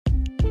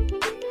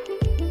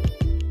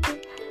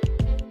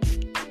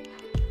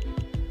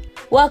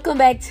Welcome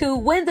back to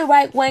When the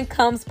Right One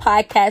Comes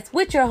podcast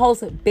with your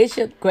host,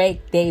 Bishop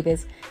Greg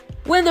Davis.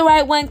 When the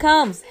Right One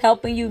Comes,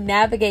 helping you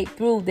navigate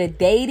through the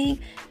dating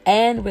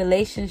and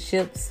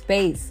relationship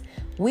space.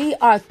 We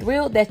are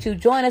thrilled that you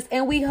join us,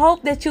 and we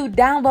hope that you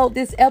download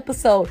this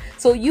episode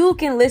so you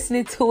can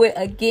listen to it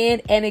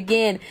again and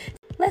again.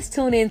 Let's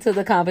tune into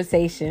the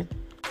conversation.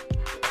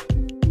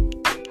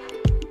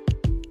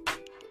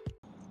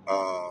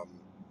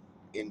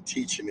 In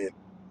teaching it,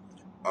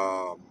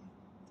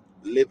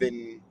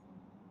 living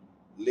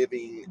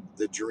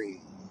the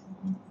dream.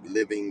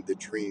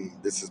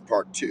 This is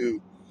part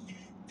 2.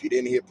 If you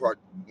didn't hear part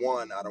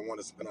 1, I don't want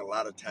to spend a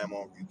lot of time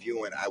on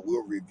reviewing. I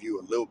will review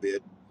a little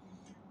bit,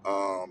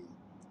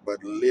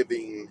 but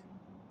living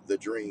the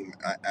dream.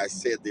 I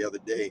said the other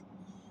day,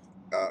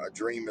 a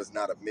dream is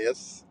not a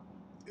myth,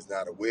 it's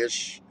not a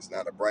wish, it's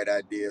not a bright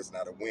idea, it's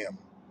not a whim.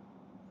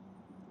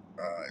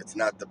 It's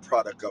not the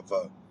product of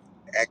a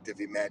active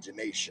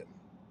imagination.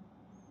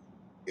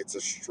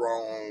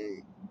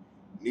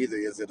 Neither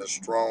is it a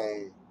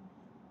strong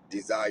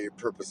desire,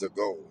 purpose, or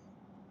goal.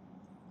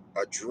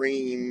 A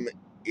dream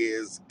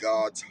is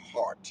God's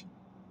heart,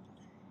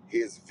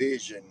 His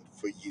vision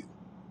for you.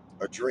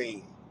 A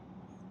dream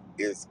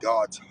is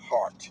God's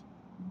heart,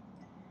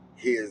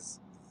 His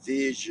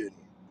vision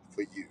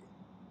for you.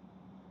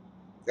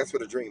 That's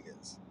what a dream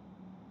is.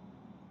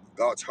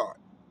 God's heart,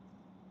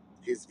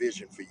 His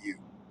vision for you.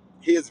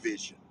 His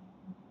vision.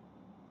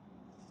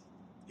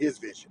 His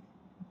vision.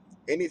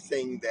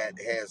 Anything that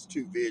has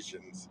two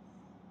visions,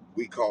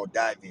 we call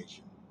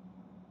division.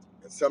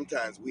 And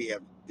sometimes we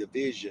have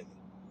division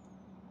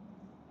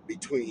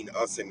between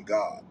us and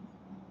God.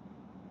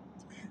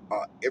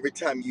 Every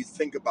time you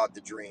think about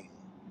the dream,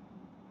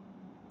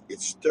 it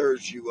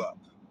stirs you up.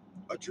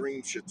 A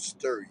dream should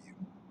stir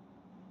you.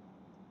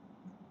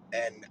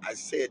 And I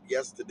said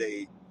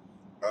yesterday,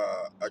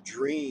 a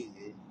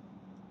dream,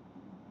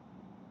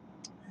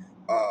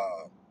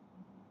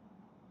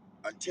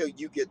 until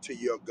you get to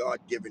your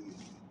God-given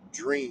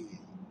dream,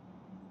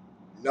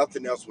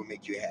 nothing else will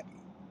make you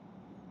happy.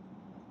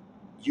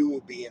 You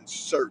will be in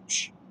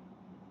search.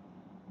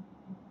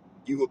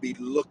 You will be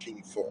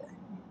looking for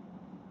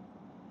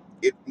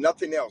it.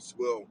 Nothing else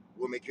will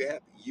make you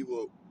happy.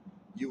 You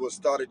will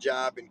start a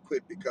job and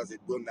quit because it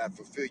will not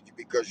fulfill you,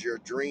 because your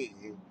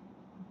dream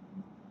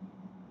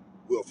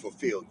will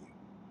fulfill you.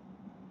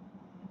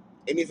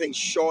 Anything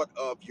short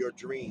of your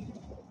dream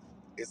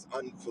is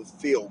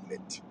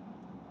unfulfillment.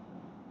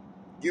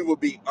 You will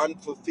be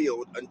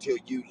unfulfilled until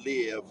you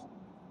live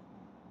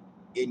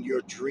in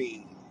your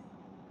dream.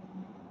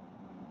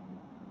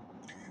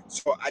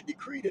 So I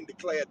decreed and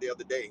declared the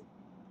other day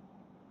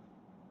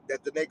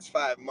that the next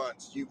 5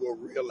 months you will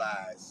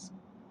realize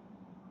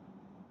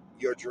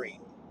your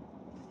dream.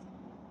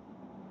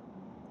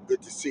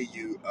 Good to see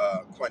you,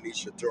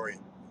 Quanisha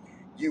Torian.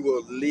 You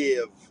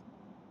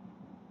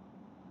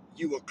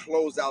will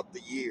close out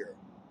the year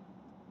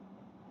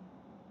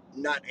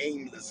not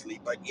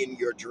aimlessly, but in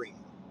your dream.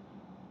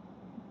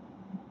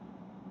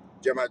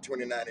 Jeremiah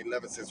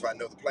 29:11 says, "For I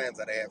know the plans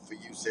that I have for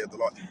you, saith the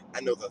Lord.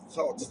 I know the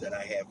thoughts that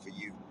I have for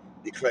you,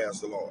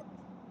 declares the Lord."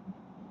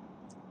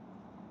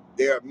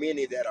 There are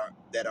many that are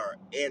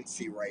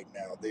antsy right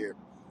now. They're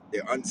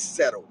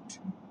unsettled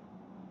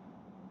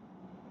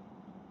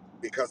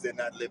because they're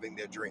not living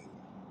their dream.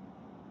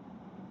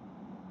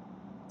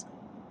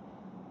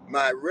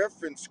 My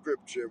reference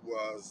scripture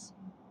was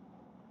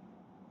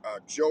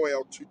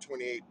Joel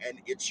 2:28,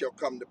 "And it shall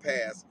come to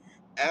pass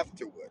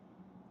afterward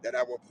that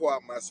I will pour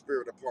out my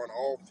spirit upon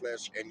all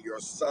flesh, and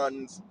your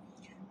sons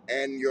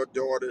and your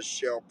daughters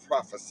shall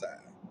prophesy."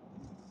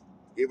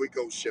 Here we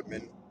go,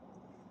 Shipman.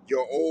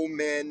 Your old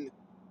men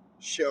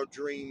shall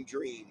dream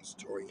dreams,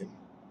 Torian,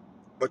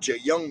 but your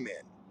young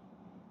men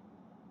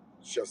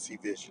shall see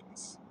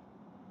visions.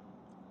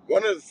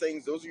 One of the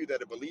things, those of you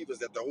that are believers,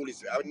 that the Holy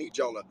Spirit, I need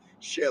y'all to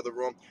share the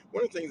room.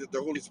 One of the things that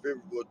the Holy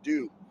Spirit will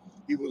do,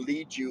 He will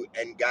lead you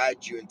and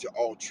guide you into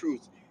all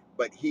truth,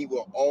 but He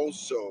will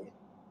also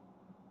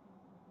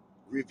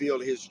reveal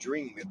His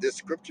dream. If this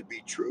scripture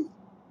be true,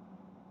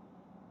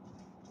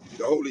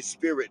 the Holy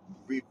Spirit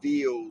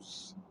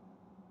reveals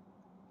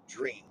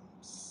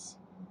dreams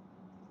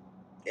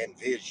and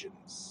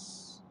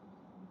visions.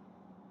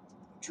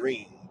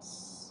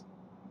 Dreams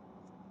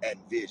and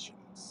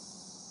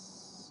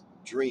visions.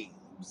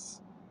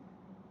 Dreams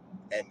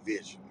and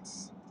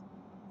visions.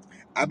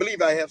 I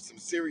believe I have some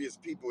serious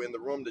people in the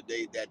room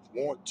today that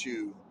want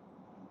to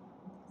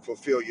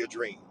fulfill your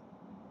dream.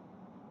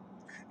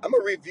 I'm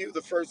going to review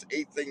the first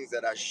 8 things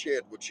that I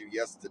shared with you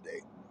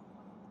yesterday.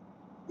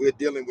 We're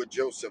dealing with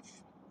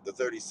Joseph, the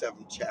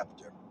 37th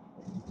chapter.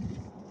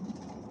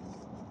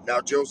 Now,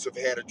 Joseph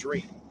had a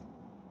dream.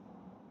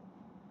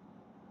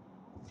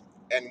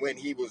 And when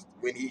he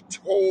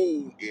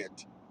told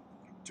it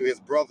to his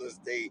brothers,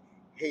 they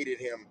hated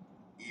him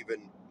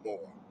even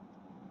more.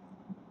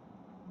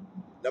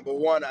 Number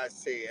 1, I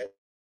said,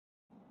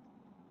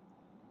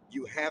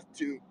 you have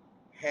to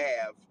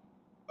have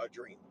a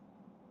dream.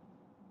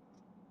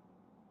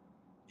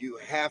 You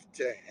have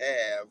to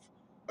have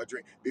a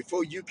dream.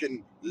 Before you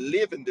can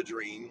live in the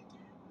dream,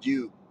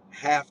 you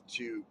have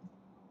to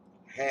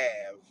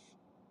have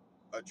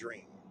a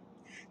dream.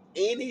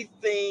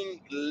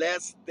 Anything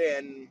less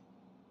than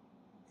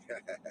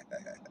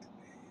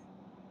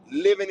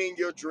living in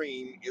your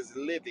dream is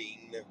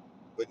living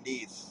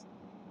beneath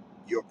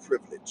your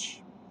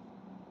privilege.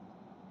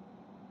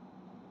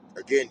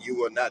 Again, you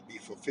will not be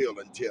fulfilled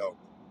until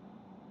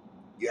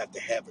you have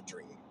to have a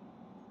dream.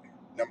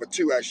 Number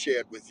two, I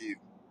shared with you,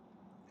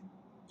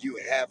 you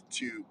have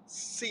to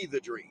see the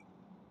dream.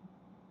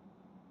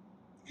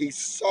 He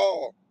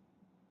saw,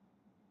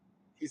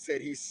 he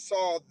said he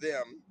saw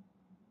them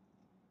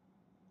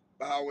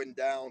bowing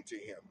down to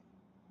him,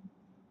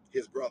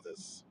 his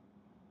brothers.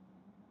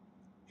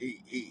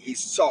 He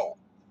saw.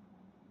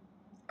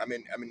 I'm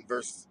in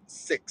verse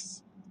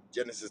 6,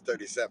 Genesis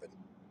 37.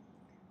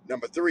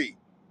 Number three,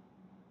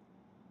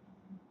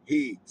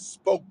 he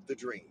spoke the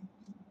dream.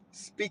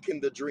 Speaking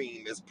the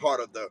dream is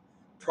part of the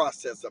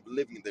process of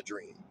living the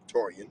dream.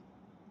 Torian,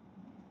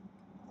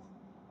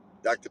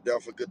 Dr.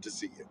 Delpha, good to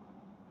see you.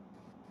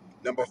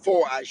 Number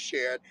four, I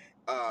shared,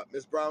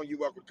 Ms. Brown, you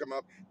welcome to come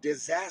up.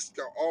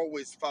 Disaster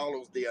always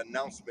follows the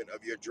announcement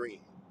of your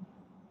dream.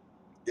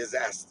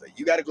 Disaster.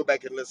 You got to go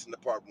back and listen to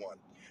part one.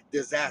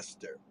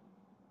 Disaster.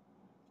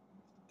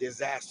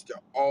 Disaster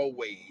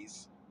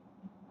always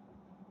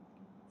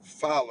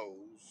follows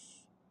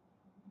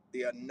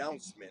the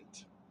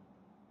announcement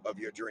of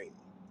your dream.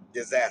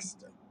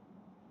 Disaster.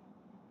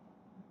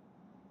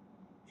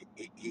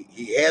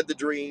 He had the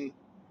dream,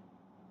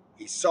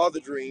 he saw the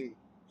dream,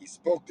 he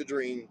spoke the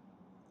dream,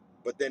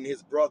 but then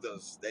his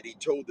brothers that he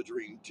told the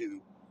dream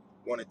to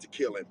wanted to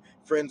kill him.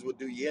 Friends will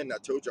do you in. I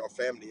told y'all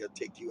family will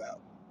take you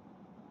out.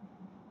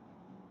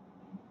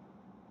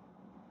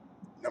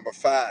 Number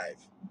five,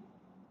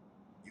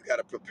 you got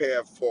to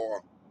prepare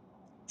for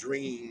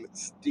dream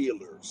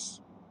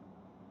stealers.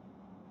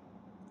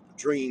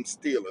 Dream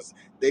stealers.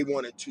 They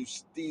wanted to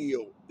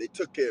steal. They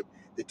took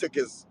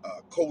his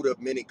coat of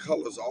many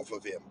colors off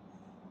of him.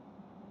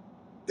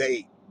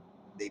 They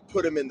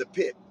put him in the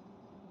pit.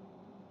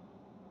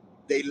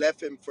 They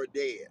left him for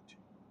dead.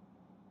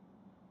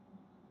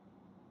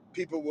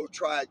 People will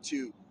try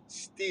to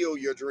steal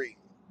your dream.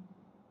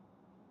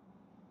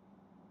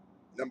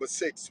 Number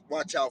six,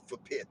 watch out for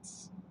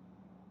pits.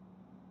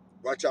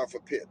 Watch out for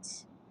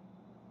pits.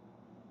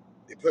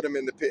 They put him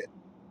in the pit.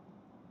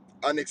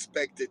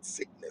 Unexpected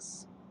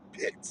sickness,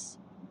 pits.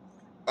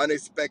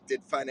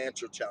 Unexpected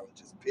financial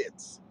challenges,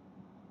 pits.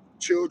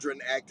 Children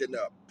acting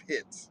up,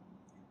 pits.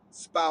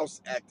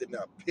 Spouse acting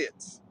up,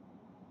 pits.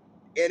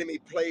 Enemy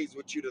plays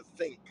with you to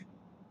think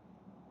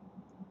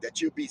that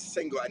you'll be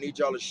single. I need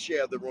y'all to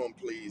share the room,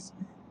 please.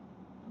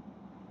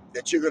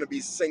 That you're going to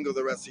be single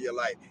the rest of your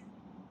life.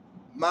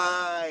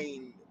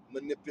 Mind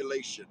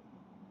manipulation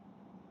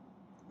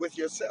with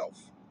yourself.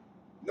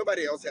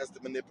 Nobody else has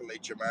to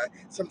manipulate your mind.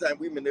 Sometimes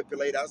we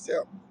manipulate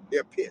ourselves.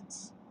 They're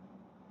pits.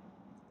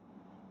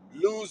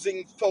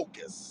 Losing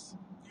focus.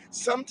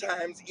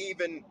 Sometimes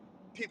even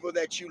people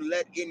that you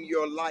let in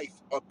your life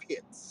are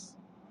pits.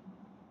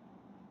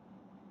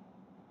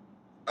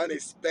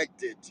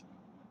 Unexpected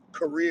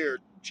career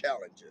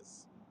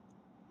challenges.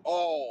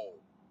 All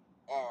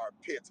are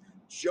pits.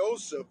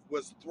 Joseph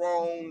was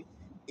thrown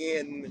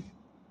in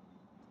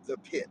the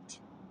pit.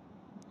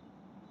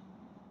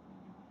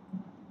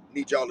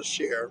 Need y'all to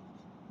share.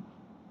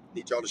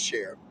 Need y'all to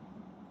share.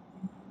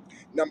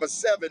 Number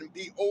seven,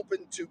 be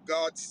open to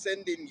God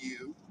sending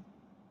you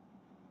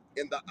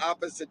in the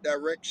opposite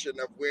direction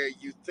of where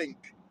you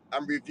think,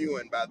 I'm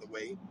reviewing, by the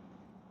way,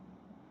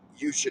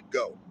 you should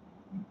go.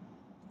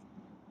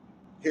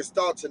 His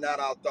thoughts are not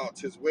our thoughts.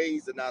 His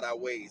ways are not our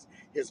ways.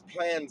 His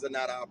plans are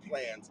not our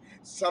plans.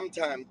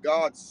 Sometimes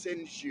God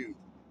sends you.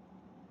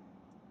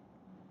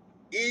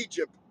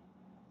 Egypt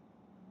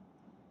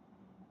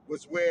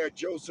was where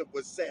Joseph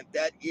was sent.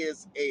 That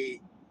is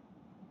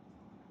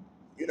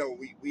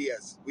we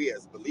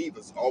as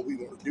believers, all we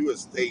want to do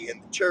is stay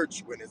in the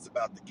church when it's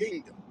about the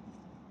kingdom.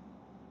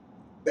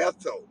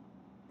 Bethel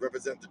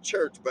represents the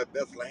church, but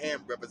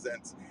Bethlehem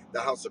represents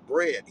the house of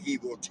bread. He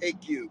will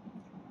take you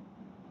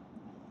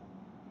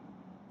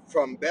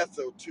from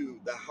Bethel to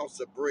the house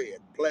of bread,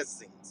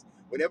 blessings.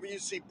 Whenever you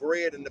see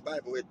bread in the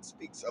Bible, it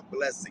speaks of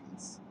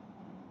blessings.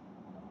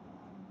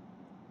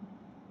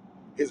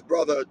 His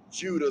brother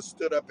Judah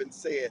stood up and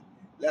said,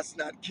 let's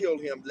not kill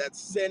him. Let's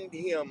send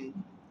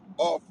him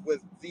off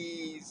with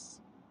these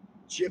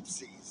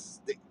gypsies,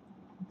 the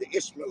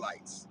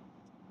Ishmaelites.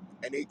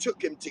 And they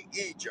took him to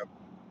Egypt.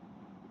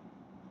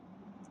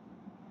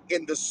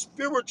 In the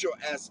spiritual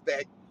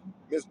aspect,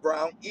 Ms.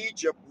 Brown,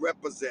 Egypt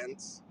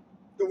represents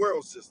the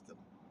world system.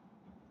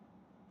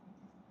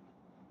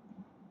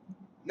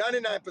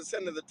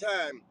 99% of the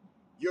time,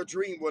 your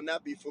dream will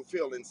not be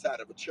fulfilled inside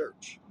of a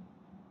church,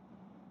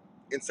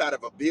 inside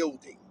of a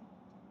building.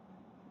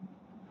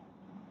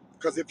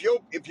 Because if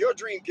your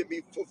dream can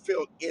be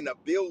fulfilled in a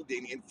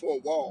building in four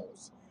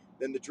walls,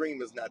 then the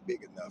dream is not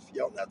big enough.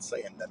 Y'all not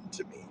saying nothing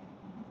to me.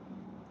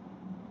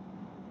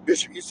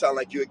 Bishop, you sound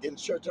like you're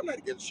against church. I'm not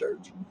against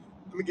church.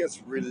 Come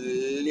against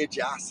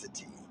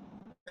religiosity.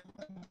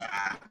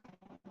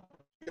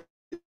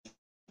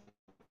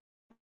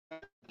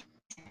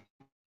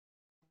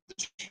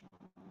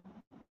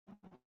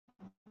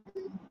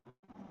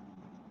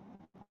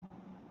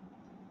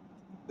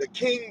 The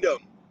kingdom.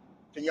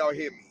 Can y'all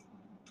hear me?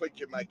 Click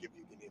your mic if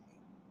you can hear me.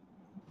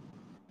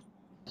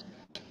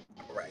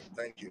 All right,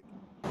 thank you.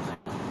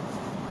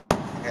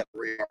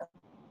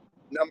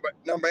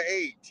 Number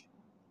 8.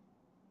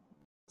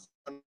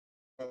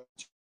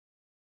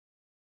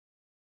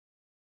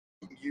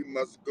 You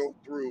must go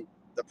through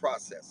the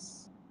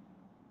process.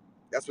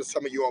 That's what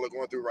some of you all are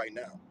going through right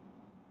now.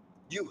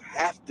 You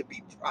have to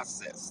be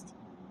processed.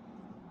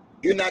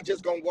 You're not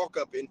just going to walk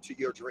up into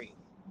your dream.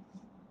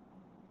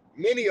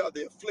 Many are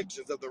the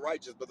afflictions of the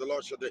righteous, but the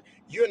Lord shall do.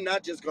 You're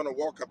not just going to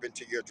walk up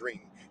into your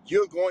dream.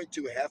 You're going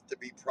to have to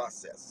be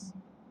processed.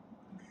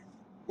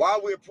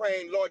 While we're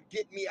praying, Lord,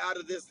 get me out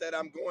of this that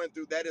I'm going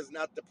through, that is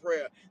not the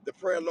prayer. The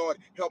prayer, Lord,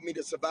 help me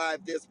to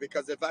survive this,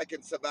 because if I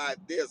can survive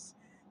this,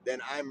 then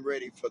I'm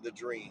ready for the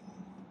dream.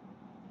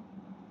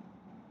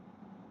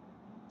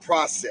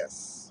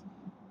 Process.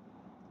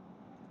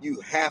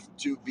 You have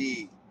to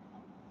be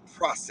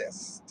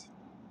processed.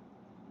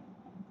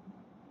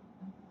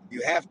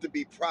 You have to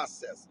be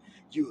processed.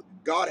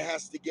 God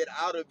has to get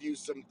out of you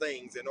some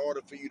things in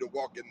order for you to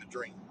walk in the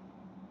dream.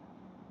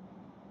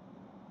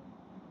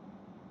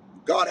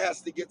 God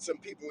has to get some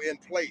people in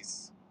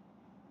place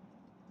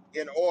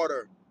in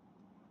order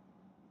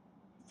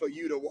for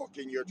you to walk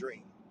in your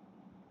dream.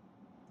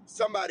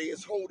 Somebody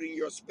is holding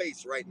your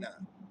space right now.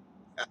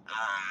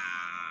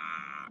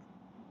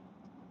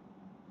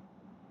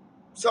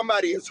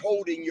 Somebody is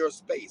holding your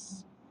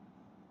space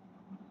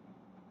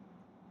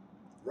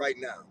right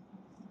now.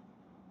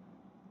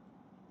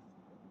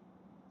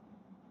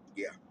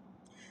 Yeah.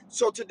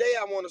 So today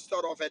I want to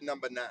start off at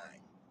number 9.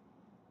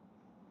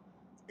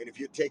 And if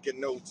you're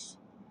taking notes,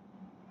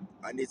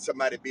 I need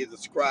somebody to be the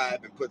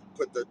scribe and put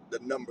the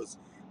numbers.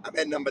 I'm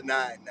at number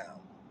 9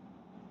 now.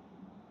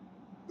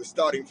 We're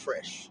starting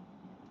fresh.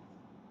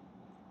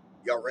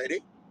 Y'all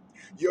ready?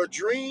 Your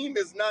dream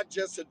is not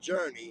just a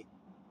journey,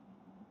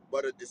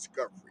 but a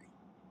discovery.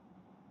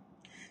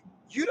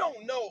 You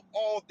don't know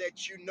all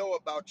that you know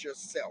about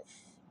yourself.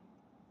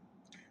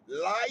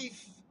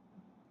 Life,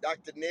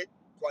 Dr. Nick,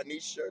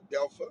 Quanisha,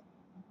 Delpha,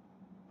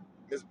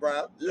 Ms.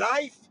 Brown,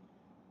 life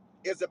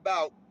is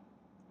about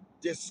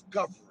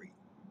discovery.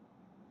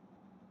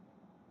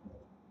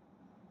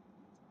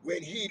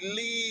 When he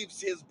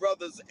leaves his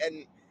brothers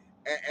and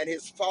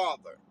his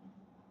father,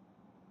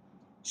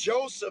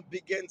 Joseph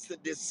begins to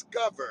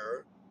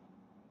discover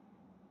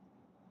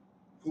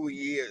who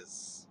he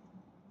is.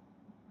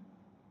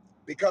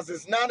 Because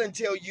it's not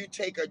until you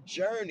take a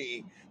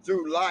journey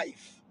through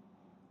life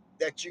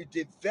that you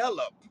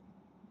develop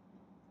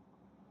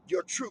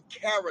your true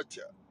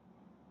character,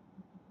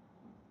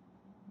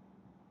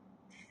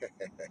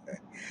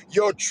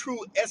 your true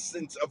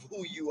essence of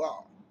who you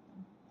are.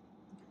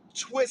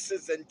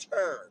 Twists and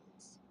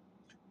turns,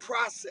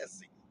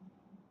 processing.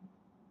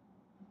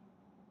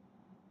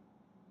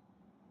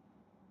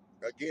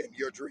 Again,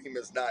 your dream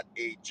is not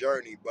a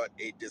journey, but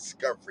a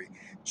discovery.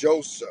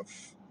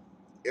 Joseph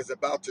is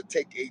about to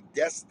take a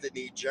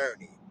destiny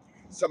journey.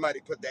 Somebody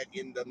put that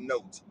in the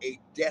notes. A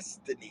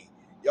destiny.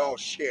 Y'all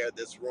share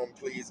this room,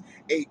 please.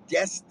 A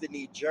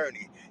destiny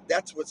journey.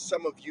 That's what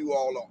some of you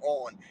all are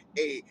on.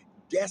 A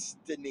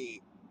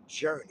destiny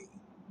journey.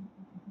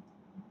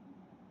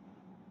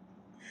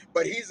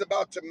 But he's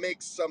about to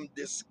make some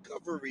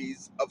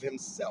discoveries of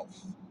himself.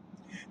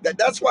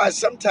 That's why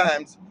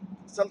sometimes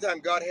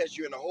God has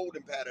you in a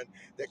holding pattern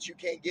that you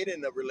can't get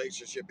in a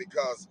relationship,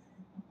 because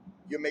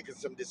you're making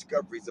some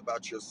discoveries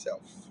about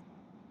yourself.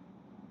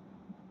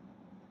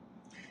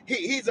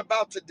 He's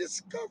about to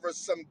discover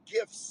some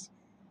gifts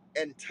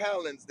and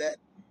talents that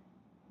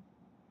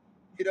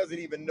he doesn't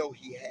even know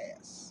he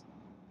has.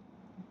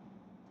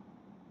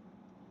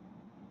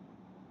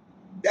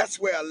 That's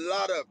where a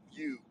lot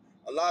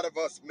of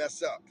us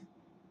mess up.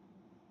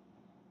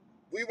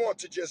 We want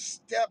to just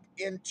step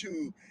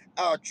into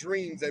our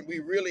dreams, and we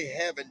really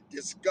haven't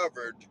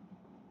discovered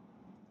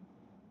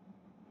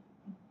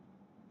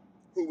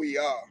who we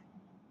are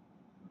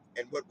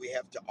and what we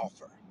have to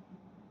offer.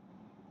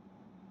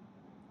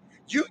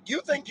 You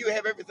think you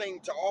have everything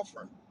to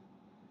offer.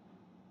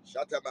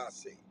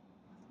 Shatabasi.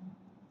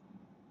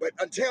 But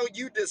until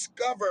you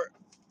discover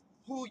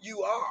who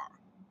you are,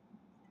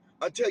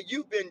 until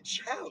you've been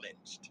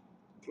challenged,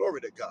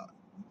 glory to God,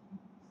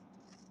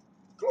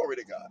 glory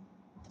to God,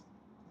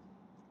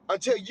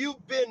 until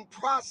you've been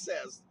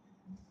processed,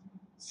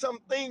 some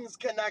things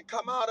cannot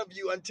come out of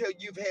you until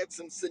you've had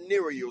some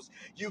scenarios,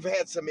 you've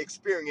had some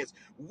experience.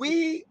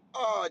 We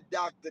are,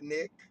 Dr.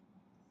 Nick,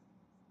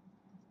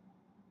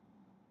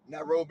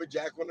 Nairobi,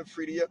 Jacqueline,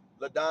 Fredia,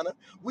 LaDonna,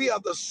 we are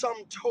the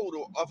sum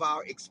total of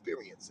our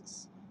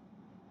experiences.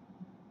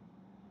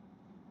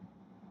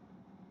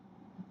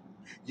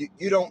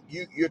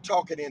 You're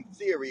talking in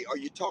theory, or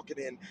you're talking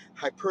in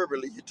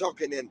hyperbole, you're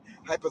talking in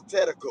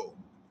hypothetical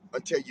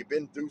until you've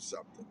been through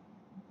something.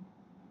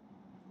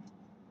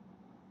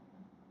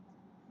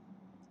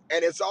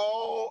 And it's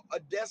all a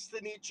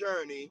destiny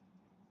journey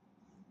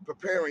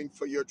preparing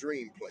for your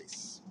dream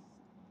place.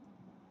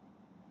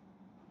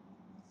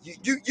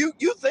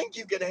 You think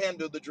you can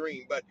handle the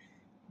dream, but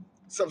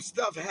some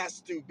stuff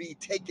has to be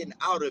taken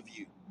out of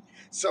you.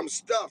 Some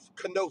stuff,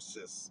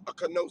 kenosis.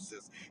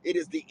 It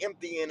is the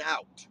emptying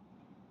out.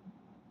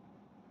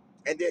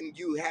 And then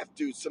you have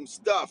to, some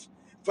stuff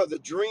for the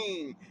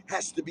dream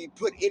has to be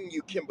put in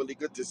you, Kimberly.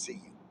 Good to see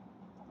you.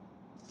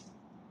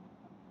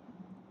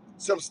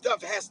 Some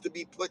stuff has to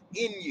be put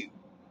in you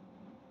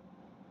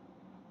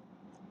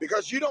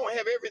because you don't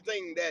have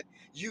everything that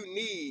you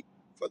need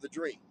for the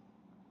dream.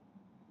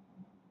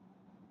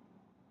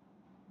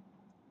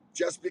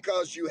 Just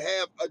because you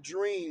have a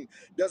dream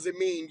doesn't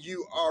mean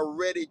you are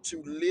ready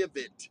to live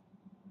it.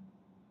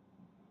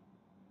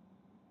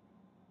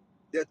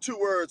 There are two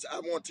words I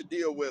want to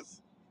deal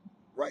with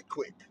right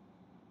quick.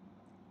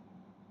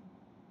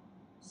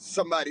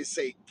 Somebody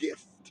say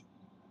gift.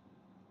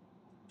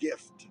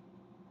 Gift.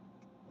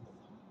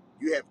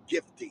 You have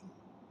gifting.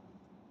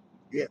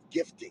 You have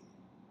gifting.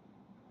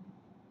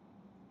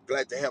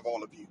 Glad to have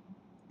all of you.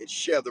 And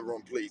share the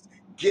room, please.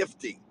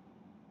 Gifting.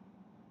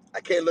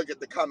 I can't look at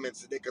the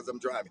comments today because I'm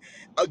driving.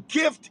 A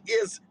gift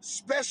is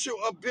special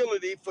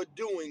ability for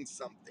doing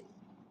something.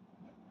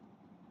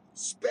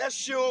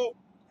 Special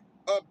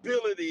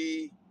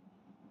ability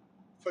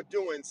for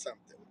doing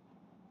something.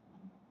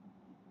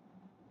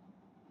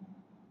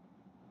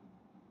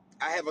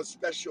 I have a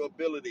special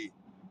ability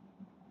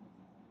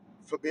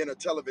for being a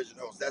television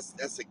host.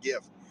 That's a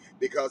gift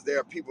because there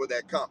are people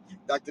that come.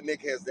 Dr.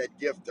 Nick has that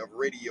gift of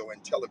radio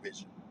and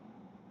television.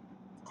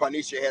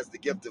 Quanisha has the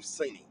gift of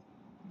singing.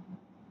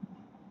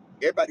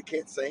 Everybody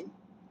can't sing.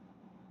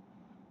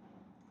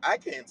 I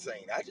can't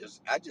sing. I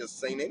just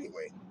sing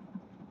anyway.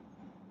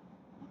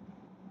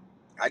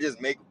 I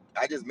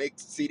just make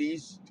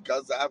CDs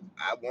because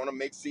I want to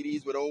make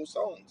CDs with old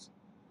songs.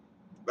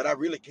 But I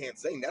really can't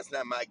sing. That's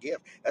not my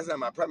gift. That's not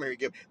my primary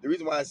gift. The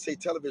reason why I say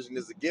television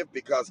is a gift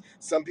because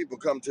some people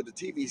come to the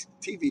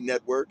TV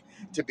network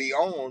to be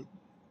on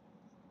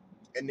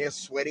and they're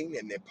sweating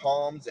and their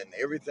palms and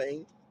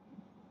everything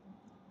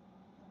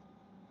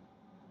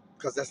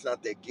because that's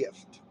not their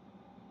gift.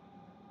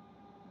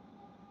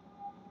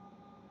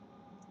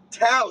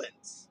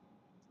 Talents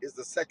is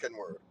the second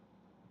word.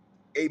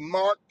 A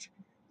marked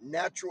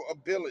natural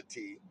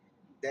ability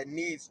that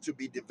needs to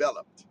be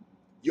developed.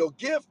 Your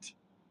gift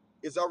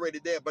is already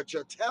there, but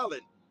your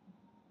talent,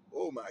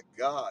 oh my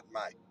God,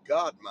 my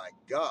God, my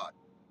God,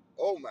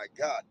 oh my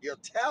God, your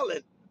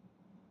talent,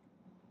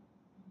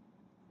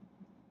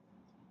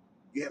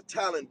 you have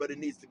talent, but it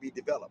needs to be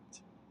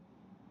developed.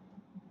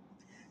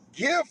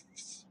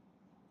 Gifts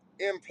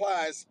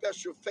imply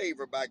special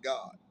favor by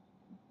God.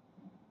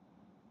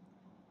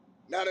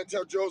 Not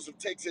until Joseph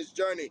takes his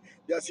journey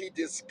does he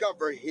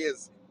discover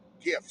his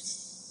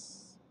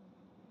gifts.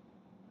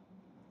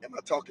 Am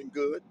I talking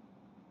good?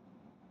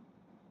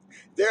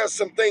 There are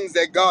some things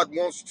that God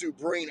wants to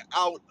bring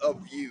out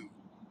of you.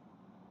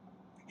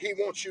 He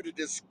wants you to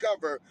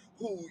discover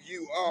who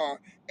you are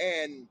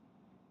and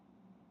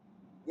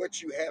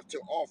what you have to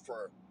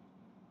offer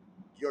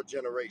your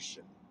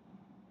generation.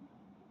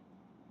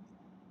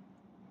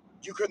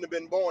 You couldn't have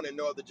been born in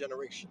no other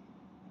generation.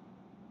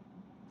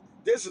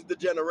 This is the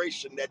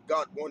generation that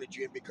God wanted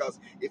you in because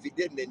if he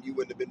didn't, then you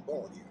wouldn't have been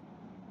born here.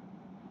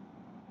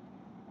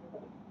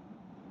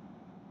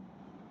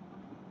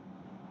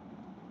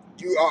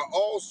 You are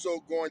also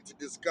going to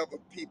discover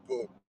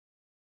people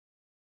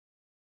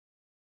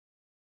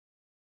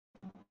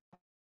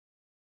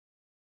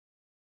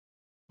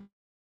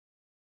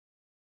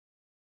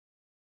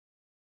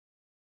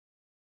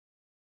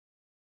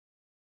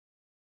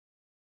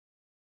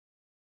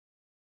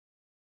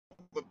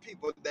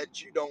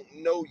that you don't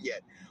know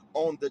yet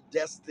on the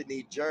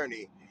destiny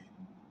journey.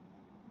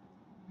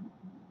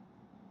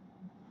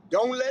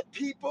 Don't let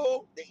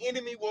people, the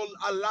enemy will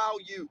allow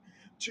you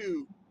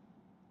to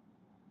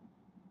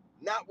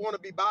not want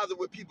to be bothered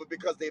with people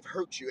because they've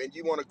hurt you and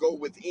you want to go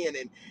within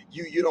and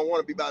you don't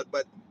want to be bothered.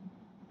 But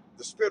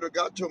the Spirit of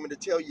God told me to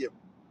tell you,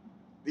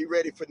 be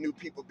ready for new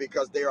people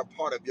because they are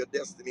part of your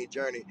destiny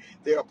journey.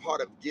 They are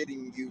part of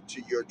getting you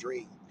to your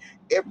dream.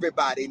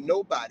 Everybody,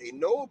 nobody,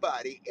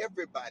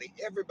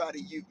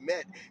 everybody you've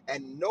met,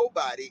 and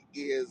nobody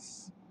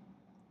is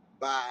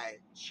by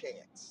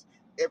chance.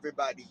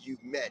 Everybody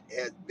you've met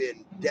has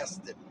been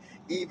destined.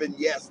 Even,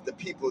 yes, the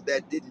people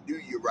that didn't do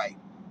you right,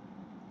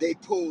 they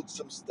pulled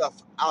some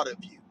stuff out of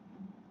you.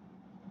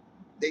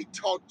 They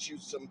taught you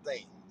some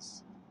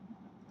things.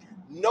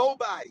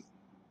 Nobody,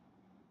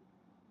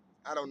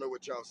 I don't know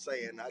what y'all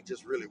saying. I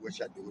just really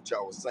wish I knew what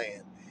y'all was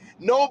saying.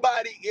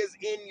 Nobody is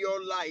in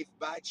your life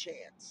by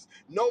chance.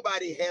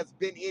 Nobody has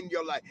been in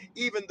your life.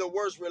 Even the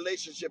worst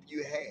relationship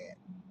you had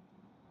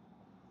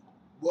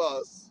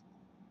was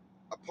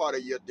a part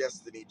of your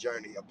destiny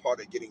journey, a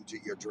part of getting to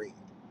your dream.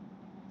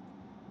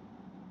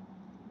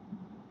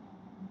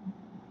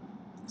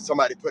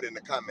 Somebody put in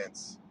the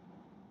comments,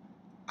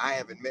 I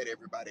haven't met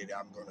everybody that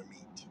I'm going to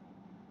meet.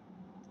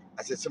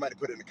 I said, somebody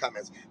put in the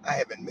comments, I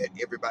haven't met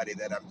everybody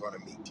that I'm going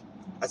to meet.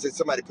 I said,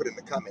 somebody put in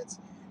the comments,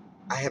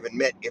 I haven't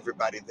met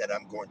everybody that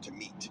I'm going to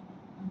meet.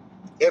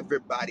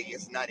 Everybody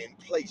is not in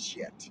place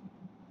yet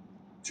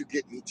to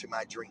get me to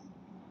my dream.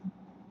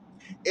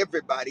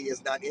 Everybody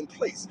is not in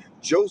place.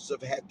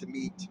 Joseph had to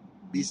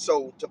be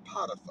sold to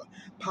Potiphar.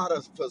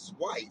 Potiphar's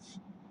wife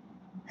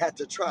had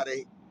to try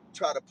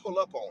to pull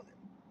up on him.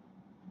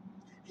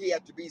 He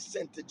had to be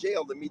sent to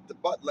jail to meet the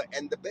butler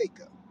and the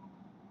baker.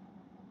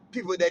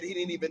 People that he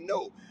didn't even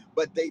know,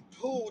 but they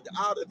pulled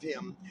out of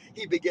him.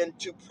 He began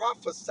to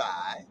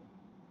prophesy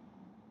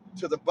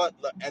to the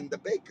butler and the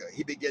baker.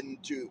 He began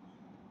to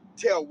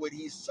tell what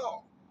he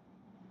saw.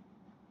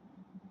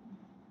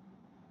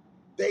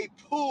 They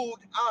pulled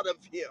out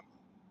of him.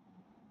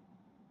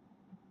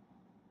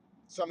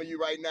 Some of you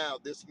right now,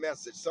 this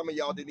message, some of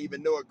y'all didn't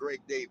even know a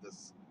Greg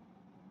Davis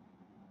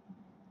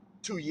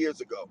 2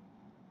 years ago.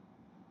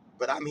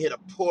 But I'm here to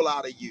pull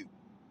out of you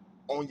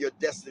on your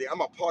destiny.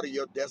 I'm a part of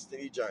your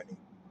destiny journey.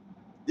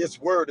 This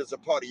word is a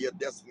part of your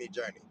destiny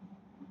journey.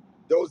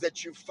 Those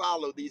that you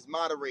follow, these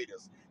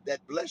moderators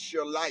that bless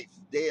your life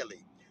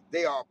daily,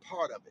 they are a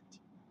part of it.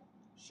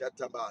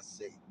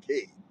 Shatabase.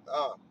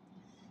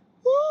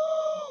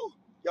 Woo!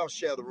 Y'all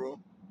share the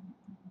room.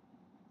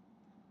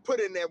 Put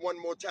in there one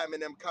more time in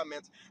them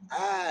comments.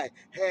 I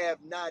have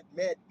not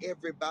met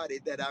everybody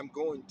that I'm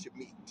going to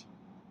meet.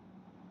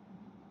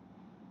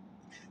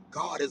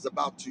 God is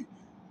about to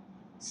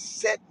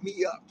set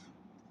me up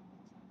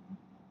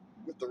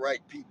with the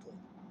right people.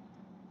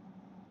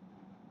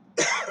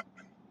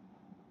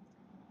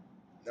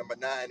 Number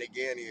 9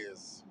 again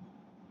is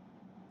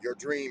your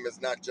dream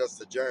is not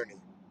just a journey,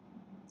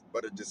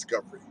 but a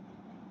discovery.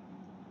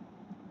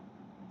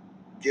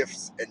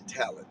 Gifts and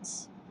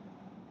talents.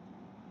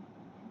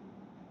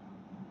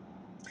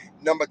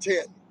 Number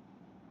 10,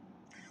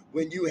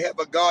 when you have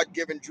a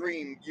God-given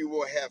dream, you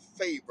will have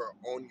favor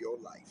on your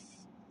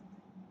life.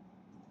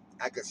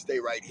 I could stay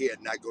right here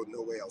and not go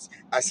nowhere else.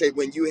 I say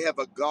when you have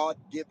a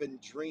God-given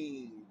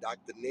dream,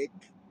 Dr. Nick,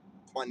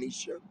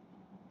 Quanisha,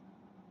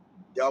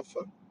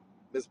 Delpha,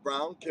 Miss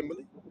Brown,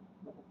 Kimberly,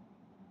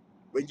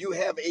 when you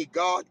have a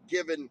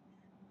God-given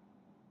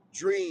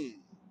dream,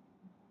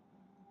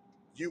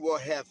 you will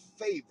have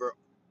favor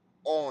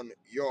on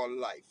your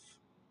life.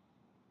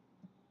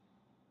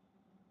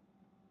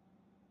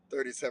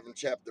 37th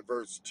chapter,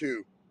 verse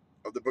 2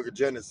 of the book of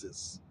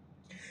Genesis.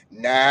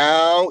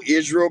 Now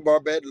Israel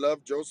Barbet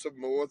loved Joseph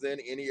more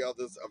than any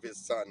others of his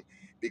son,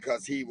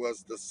 because he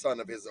was the son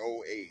of his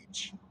old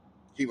age.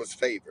 He was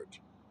favored.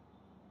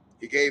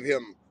 He gave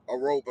him a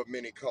robe of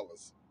many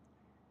colors.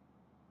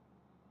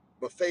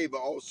 But favor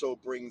also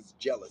brings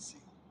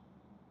jealousy.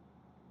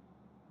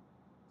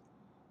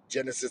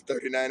 Genesis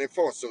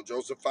 39:4. So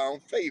Joseph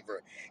found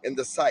favor in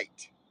his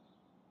sight,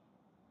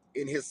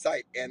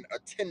 and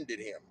attended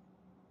him.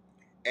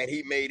 And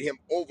he made him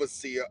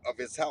overseer of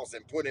his house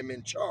and put him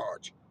in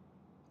charge.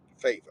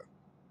 Favor.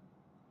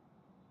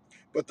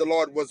 But the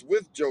Lord was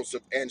with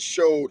Joseph and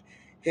showed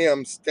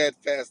him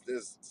steadfast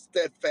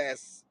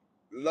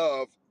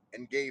love,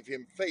 and gave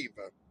him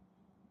favor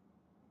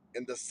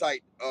in the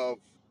sight of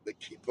the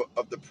keeper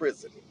of the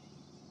prison.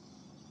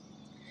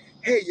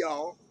 Hey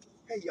y'all,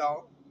 it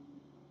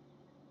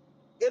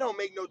don't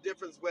make no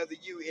difference whether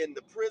you in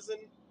the prison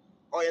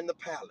or in the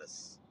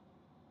palace.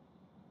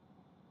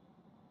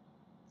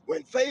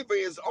 When favor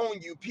is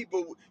on you,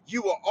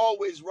 you will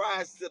always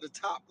rise to the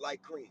top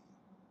like cream.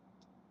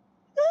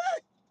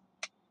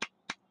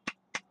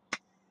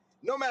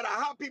 No matter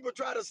how people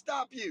try to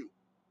stop you.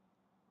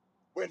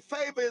 When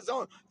favor is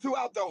on,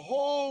 throughout the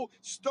whole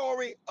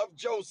story of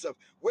Joseph,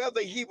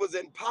 whether he was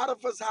in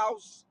Potiphar's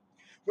house,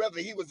 whether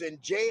he was in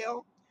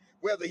jail,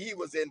 whether he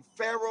was in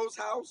Pharaoh's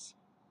house,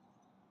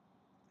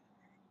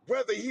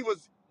 whether he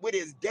was with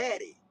his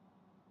daddy,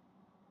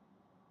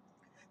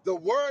 the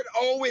word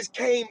always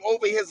came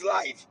over his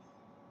life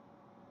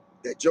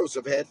that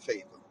Joseph had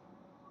favor.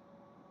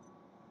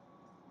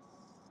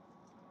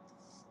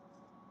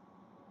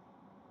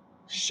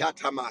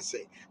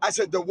 Shatamase. I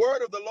said the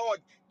word of the Lord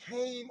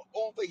came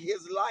over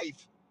his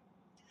life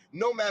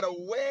no matter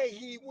where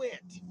he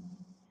went.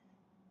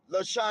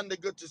 LaShonda,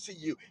 good to see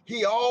you.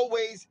 He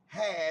always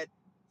had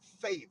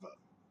favor.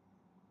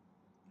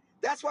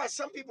 That's why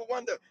some people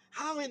wonder,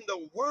 how in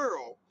the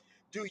world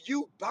do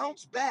you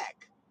bounce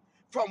back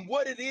from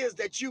what it is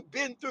that you've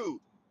been through?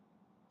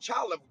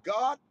 Child of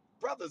God,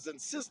 brothers and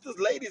sisters,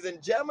 ladies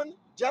and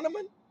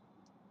gentlemen,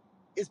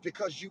 it's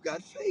because you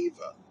got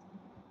favor.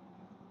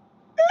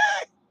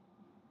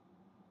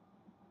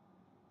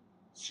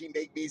 She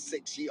make me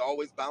sick. She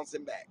always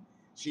bouncing back.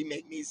 She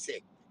make me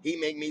sick. He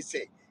make me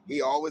sick.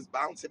 He always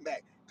bouncing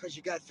back because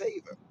you got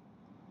favor.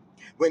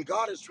 When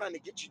God is trying to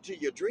get you to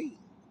your dream.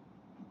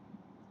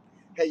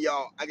 Hey,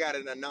 y'all, I got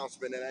an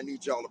announcement and I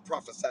need y'all to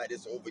prophesy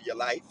this over your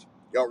life.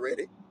 Y'all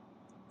ready?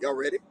 Y'all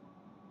ready?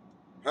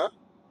 Huh?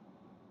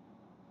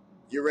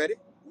 You ready?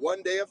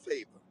 One day of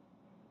favor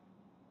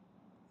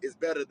is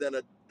better than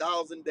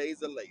 1,000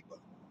 days of labor.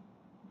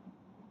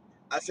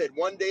 I said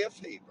one day of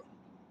favor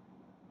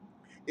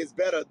is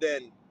better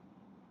than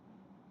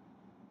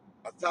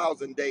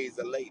 1,000 days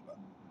of labor.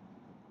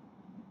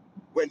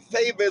 When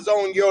favor is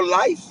on your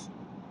life,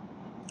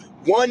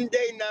 one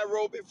day,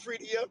 Nairobi,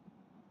 Fredia,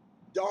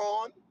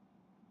 Dawn,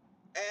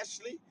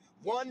 Ashley,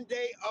 one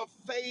day of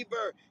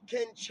favor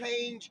can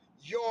change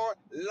your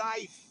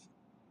life.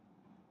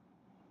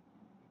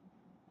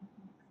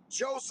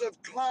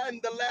 Joseph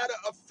climbed the ladder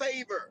of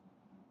favor.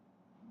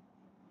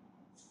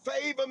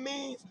 Favor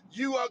means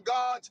you are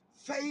God's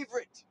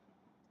favorite.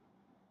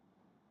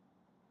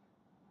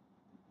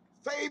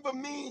 Favor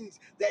means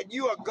that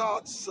you are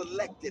God's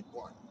selected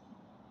one.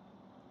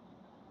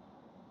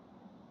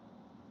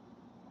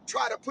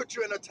 Try to put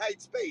you in a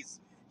tight space.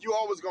 You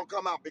always gonna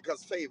come out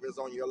because favor is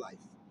on your life.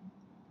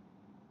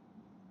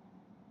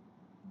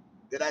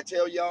 Did I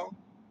tell y'all?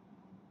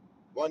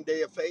 One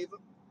day of favor.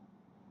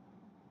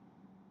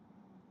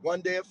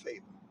 One day of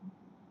favor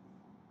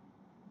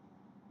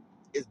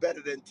is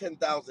better than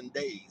 10,000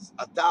 days,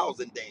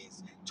 1,000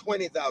 days,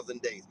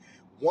 20,000 days.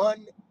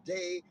 One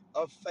day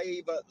of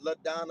favor,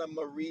 LaDonna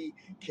Marie,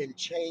 can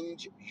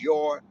change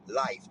your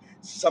life.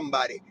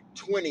 Somebody,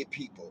 20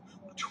 people,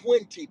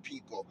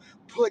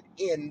 put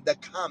in the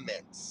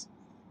comments.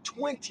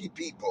 20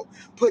 people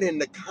put in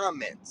the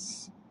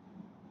comments,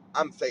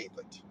 I'm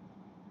favored.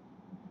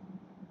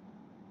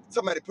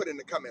 Somebody put in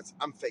the comments,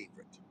 I'm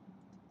favored.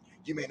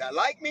 You may not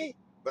like me,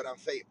 but I'm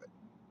favored.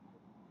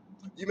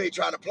 You may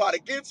try to plot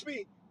against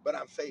me, but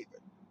I'm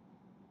favored.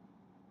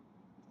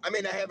 I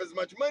may not have as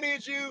much money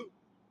as you.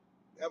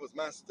 That was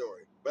my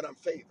story, but I'm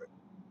favored.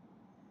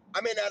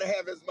 I may not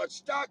have as much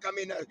stock. I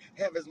may not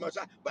have as much,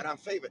 but I'm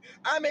favored.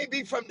 I may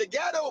be from the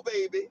ghetto,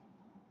 baby.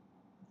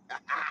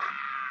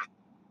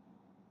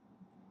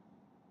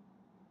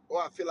 Oh,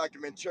 I feel like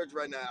I'm in church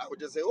right now. I would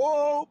just say,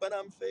 oh, but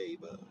I'm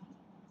favored.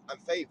 I'm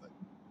favored.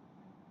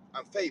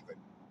 I'm favored.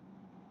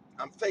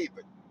 I'm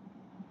favored.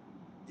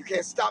 You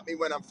can't stop me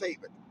when I'm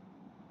favored.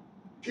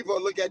 People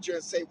will look at you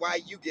and say, why are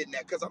you getting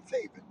that? Because I'm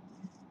favored.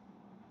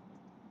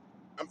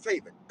 I'm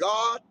favored.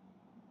 God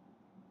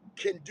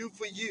can do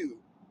for you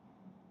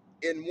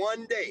in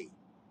one day,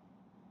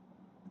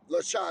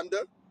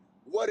 LaShonda,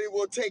 what it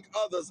will take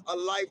others a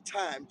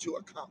lifetime to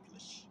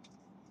accomplish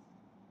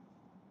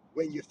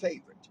when you're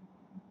favored.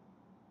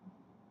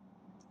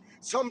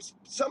 Some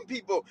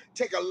people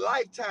take a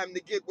lifetime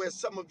to get where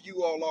some of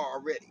you all are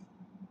already.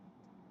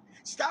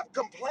 Stop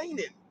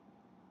complaining.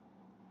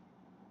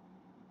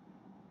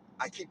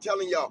 I keep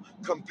telling y'all,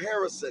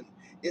 comparison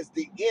is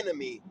the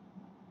enemy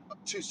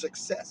to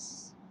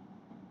success.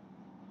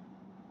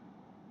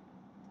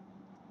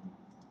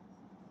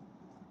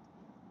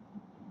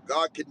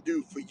 God can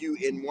do for you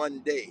in one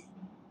day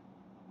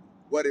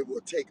what it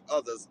will take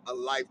others a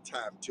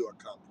lifetime to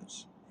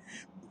accomplish.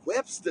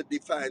 Webster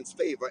defines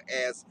favor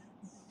as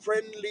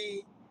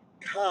friendly,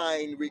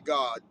 kind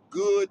regard,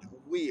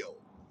 goodwill,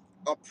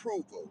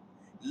 approval,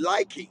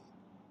 liking.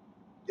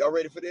 Y'all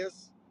ready for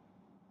this?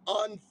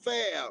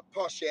 Unfair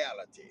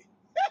partiality.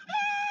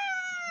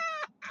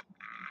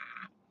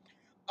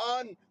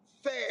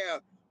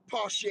 Unfair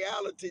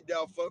partiality,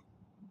 Delpha.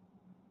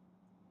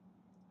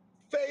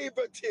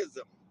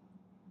 Favoritism.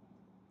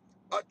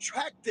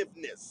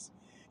 Attractiveness.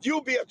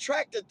 You'll be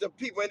attracted to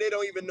people and they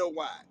don't even know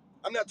why.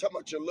 I'm not talking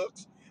about your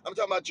looks. I'm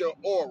talking about your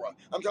aura.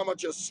 I'm talking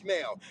about your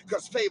smell.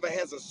 Because favor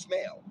has a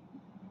smell.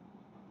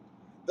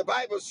 The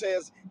Bible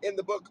says in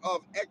the book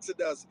of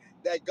Exodus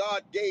that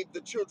God gave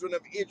the children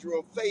of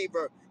Israel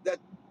favor that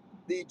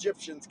the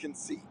Egyptians can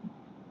see.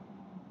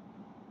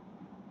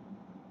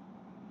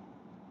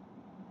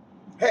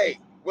 Hey,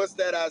 what's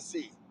that I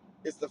see?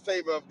 It's the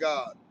favor of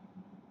God.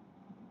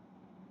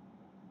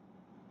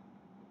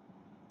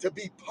 To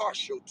be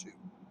partial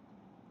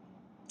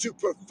to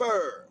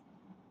prefer,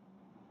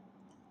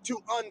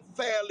 to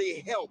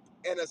unfairly help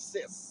and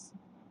assist,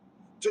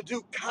 to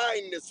do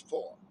kindness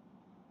for,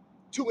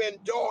 to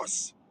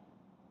endorse,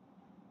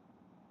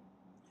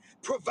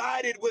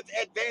 provided with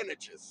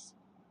advantages.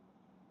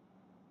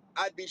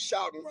 I'd be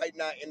shouting right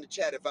now in the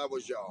chat if I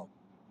was y'all.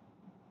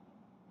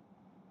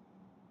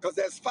 Because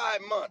there's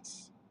 5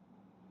 months.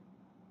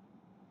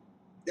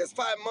 There's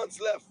 5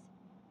 months left.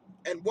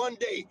 And one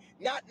day,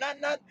 not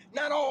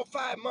all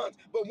 5 months,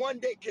 but one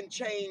day can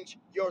change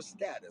your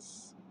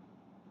status.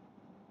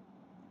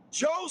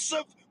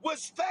 Joseph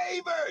was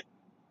favored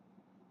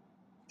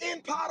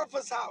in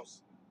Potiphar's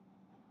house.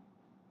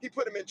 He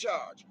put him in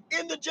charge.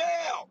 In the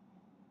jail,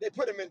 they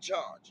put him in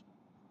charge.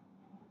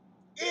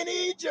 In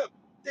Egypt,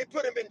 they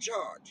put him in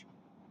charge.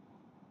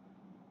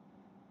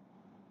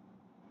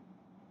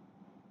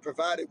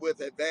 Provided with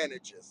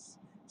advantages,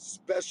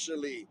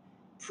 specially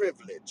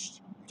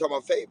privileged. I'm talking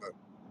about favor.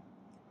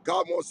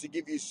 God wants to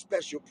give you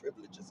special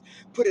privileges.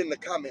 Put in the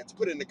comments,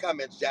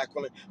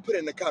 Jacqueline. Put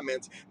in the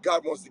comments.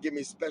 God wants to give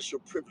me special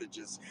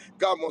privileges.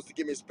 God wants to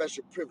give me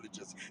special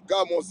privileges.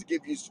 God wants to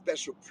give you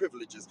special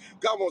privileges.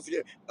 God wants to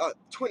give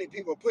 20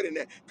 people put in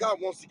there. God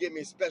wants to give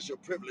me special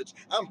privilege.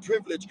 I'm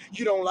privileged.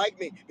 You don't like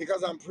me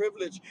because I'm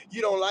privileged.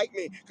 You don't like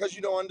me because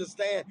you don't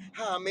understand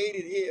how I made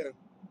it here.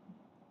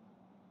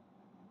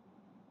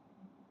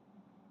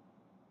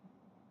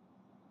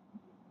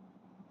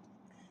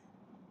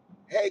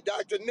 Hey,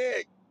 Dr.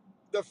 Nick,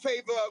 the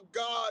favor of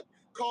God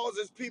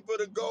causes people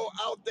to go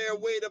out their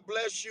way to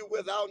bless you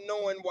without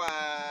knowing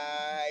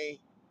why.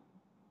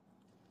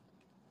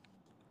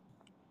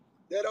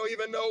 They don't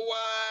even know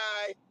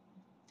why.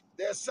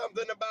 There's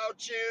something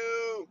about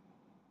you.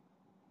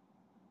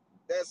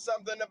 There's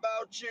something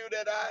about you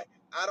that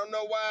I don't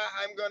know why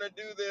I'm going to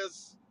do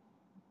this.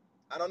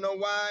 I don't know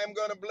why I'm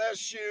going to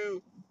bless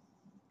you.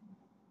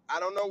 I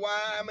don't know why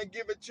I'm going to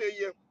give it to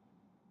you.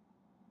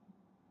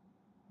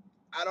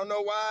 I don't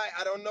know why.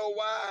 I don't know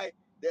why.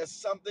 There's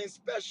something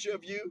special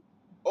of you,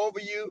 over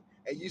you,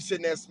 and you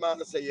sitting there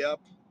smiling and say, yep,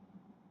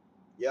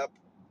 yep,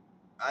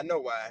 I know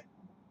why.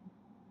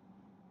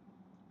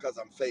 Because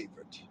I'm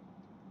favored.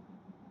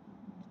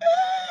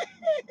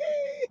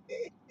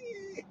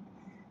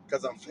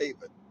 Because I'm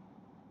favored.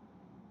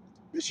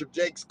 Bishop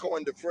Jakes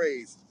coined the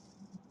phrase,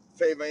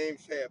 favor ain't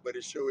fair, but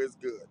it sure is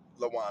good.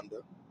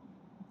 LaWanda.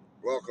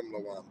 Welcome,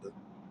 LaWanda.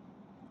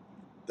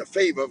 The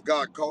favor of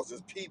God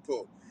causes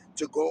people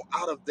to go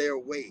out of their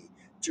way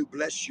to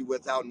bless you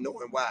without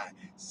knowing why.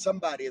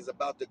 Somebody is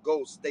about to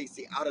go,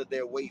 Stacy, out of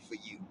their way for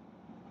you.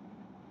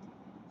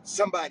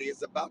 Somebody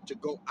is about to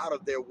go out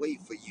of their way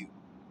for you.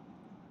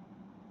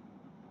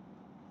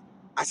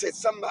 I said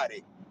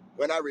somebody.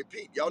 When I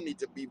repeat, y'all need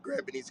to be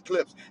grabbing these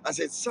clips. I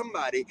said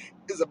somebody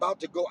is about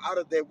to go out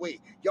of their way.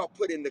 Y'all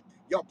put in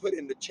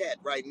the chat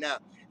right now.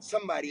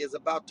 Somebody is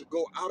about to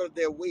go out of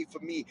their way for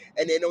me,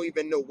 and they don't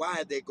even know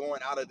why they're going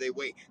out of their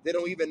way. They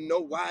don't even know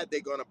why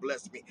they're gonna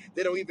bless me.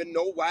 They don't even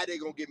know why they're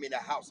gonna give me the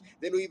house.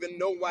 They don't even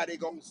know why they're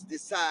gonna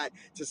decide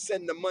to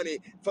send the money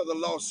for the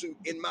lawsuit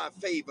in my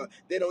favor.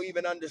 They don't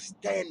even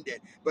understand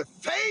it. But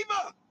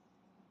favor,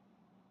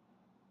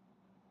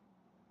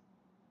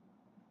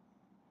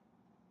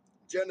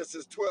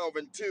 Genesis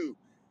 12:2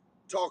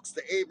 talks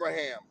to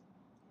Abraham.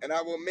 And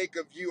I will make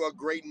of you a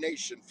great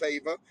nation,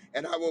 favor,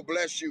 and I will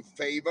bless you,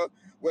 favor,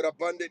 with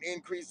abundant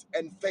increase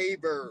and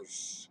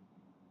favors,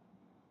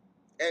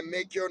 and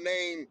make your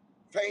name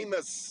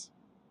famous,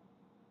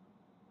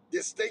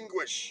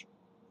 distinguish,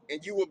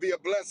 and you will be a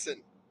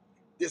blessing,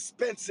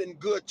 dispensing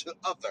good to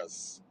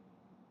others,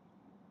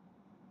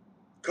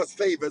 because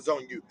favor's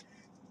on you.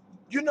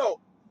 You know,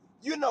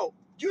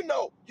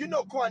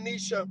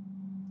 Quanisha,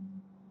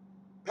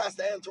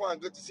 Pastor Antoine,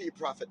 good to see you,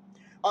 Prophet.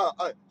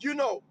 You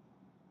know,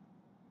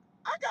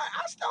 I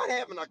started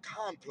having a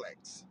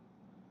complex.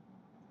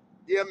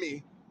 Hear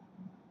me?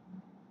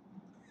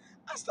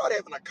 I started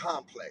having a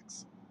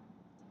complex.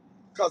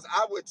 Because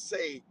I would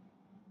say,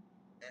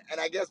 and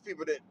I guess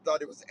people that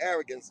thought it was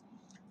arrogance,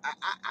 I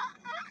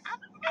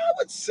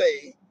would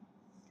say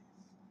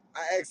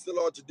I asked the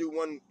Lord to do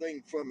one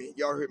thing for me.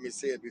 Y'all heard me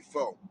say it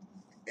before.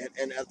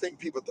 And I think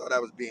people thought I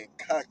was being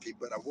cocky,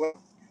 but I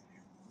wasn't.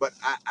 But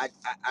I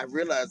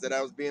realized that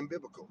I was being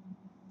biblical.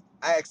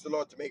 I asked the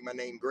Lord to make my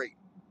name great.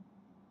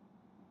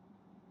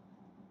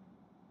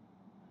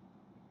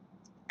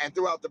 And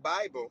throughout the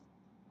Bible,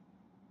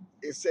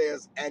 it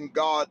says, and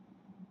God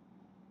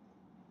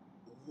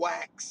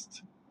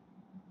waxed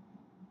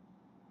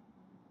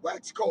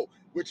cold,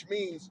 which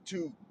means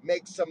to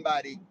make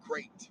somebody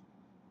great,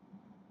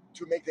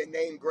 to make their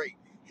name great.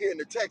 Here in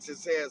the text, it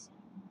says,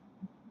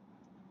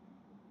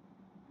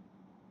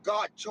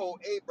 God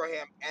told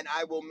Abraham, and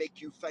I will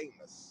make you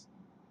famous.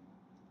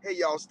 Hey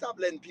y'all, stop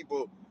letting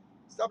people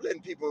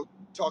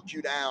talk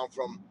you down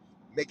from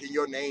making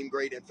your name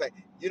great. In fact,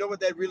 you know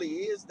what that really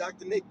is,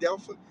 Dr. Nick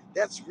Delphi?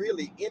 That's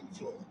really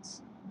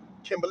influence.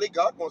 Kimberly,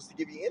 God wants to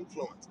give you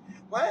influence.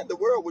 Why in the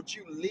world would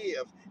you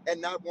live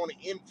and not want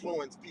to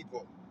influence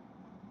people?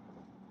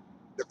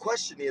 The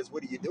question is,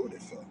 what are you doing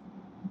it for?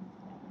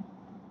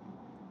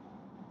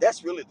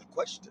 That's really the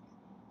question.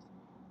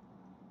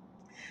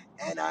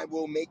 And I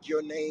will make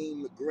your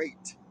name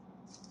great,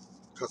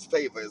 because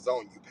favor is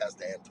on you,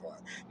 Pastor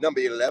Antoine.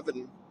 Number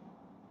 11.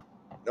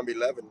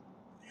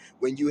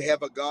 When you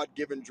have a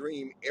God-given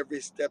dream,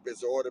 every step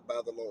is ordered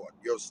by the Lord.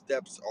 Your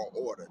steps are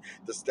ordered.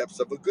 The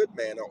steps of a good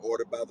man are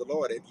ordered by the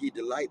Lord, and he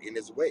delight in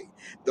his way.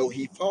 Though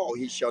he fall,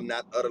 he shall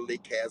not utterly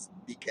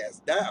be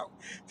cast down.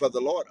 For the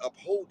Lord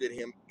upholdeth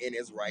him in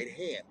his right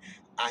hand.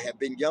 I have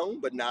been young,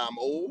 but now I'm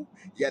old,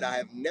 yet I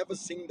have never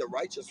seen the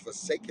righteous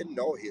forsaken,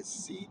 nor his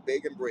seed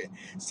begging bread.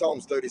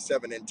 Psalms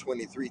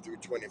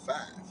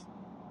 37:23-25.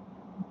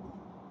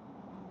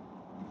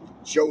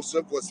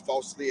 Joseph was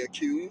falsely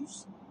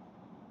accused.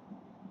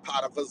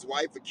 Potiphar's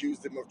wife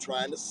accused him of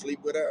trying to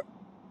sleep with her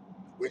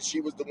when she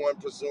was the one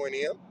pursuing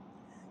him.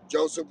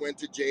 Joseph went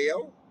to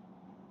jail.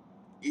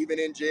 Even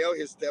in jail,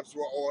 his steps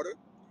were ordered.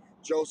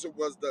 Joseph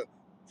was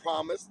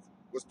promised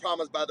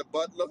by the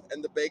butler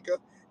and the baker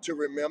to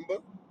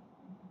remember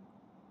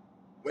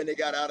when they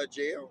got out of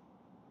jail.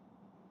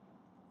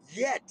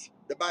 Yet,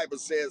 the Bible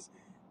says,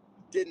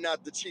 did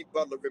not the chief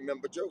butler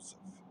remember Joseph?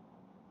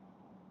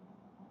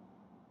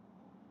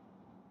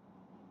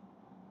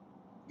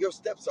 Your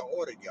steps are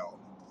ordered, y'all.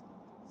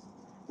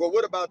 Well,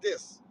 what about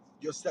this?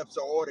 Your steps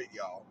are ordered,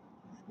 y'all.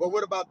 Well,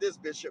 what about this,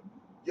 Bishop?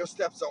 Your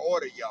steps are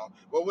ordered, y'all.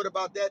 Well, what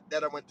about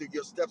that I went through?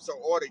 Your steps are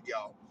ordered,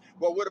 y'all.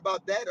 Well, what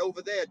about that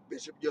over there,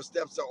 Bishop? Your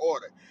steps are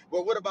ordered.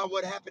 Well, what about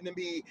what happened to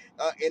me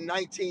in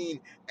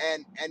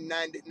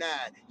 1999?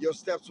 Your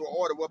steps were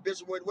ordered. Well,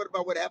 Bishop, what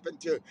about what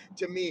happened to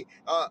me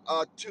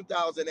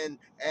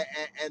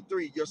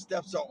 2003? Your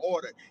steps are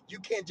ordered. You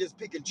can't just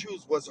pick and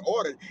choose what's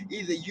ordered.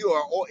 Either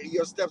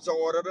your steps are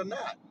ordered or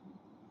not.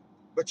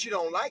 But you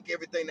don't like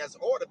everything that's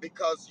ordered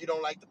because you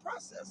don't like the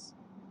process.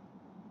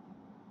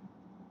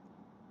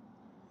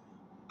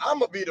 I'm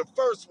going to be the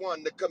first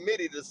one, the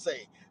committee, to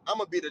say, I'm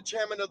going to be the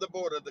chairman of the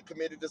board of the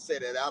committee to say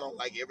that I don't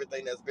like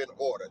everything that's been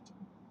ordered.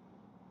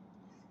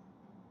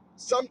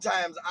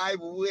 Sometimes I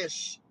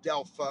wish,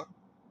 Delpha,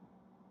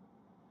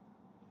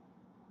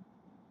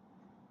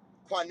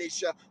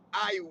 Quanisha,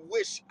 I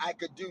wish I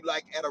could do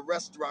like at a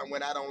restaurant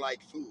when I don't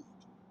like food.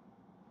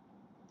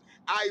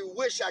 I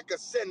wish I could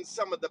send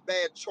some of the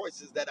bad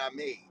choices that I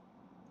made.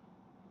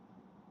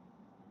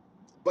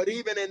 But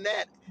even in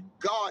that,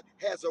 God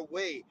has a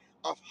way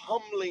of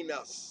humbling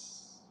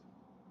us.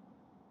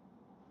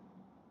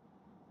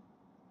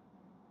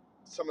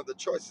 Some of the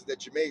choices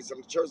that you made, some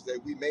of the choices that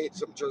we made,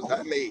 some choices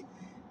I made,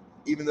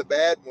 even the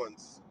bad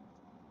ones.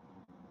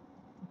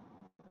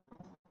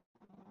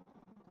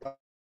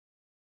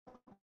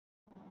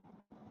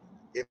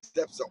 If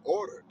steps are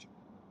ordered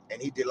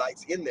and he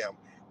delights in them,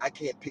 I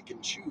can't pick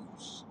and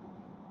choose.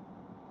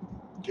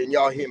 Can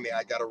y'all hear me?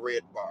 I got a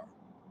red bar.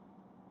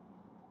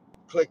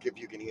 Click if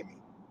you can hear me.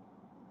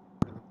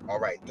 All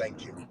right,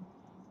 thank you.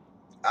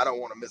 I don't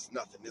want to miss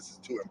nothing. This is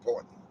too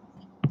important.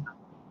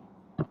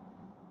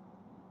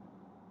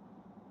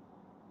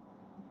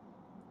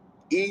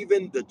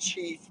 Even the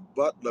chief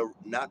butler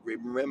not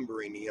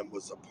remembering him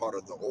was a part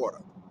of the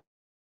order.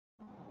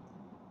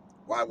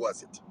 Why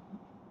was it?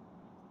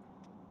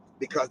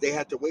 Because they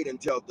had to wait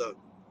until the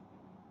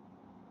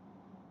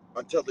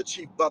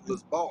chief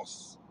butler's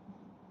boss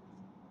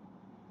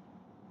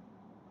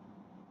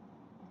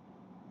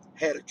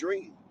had a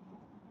dream.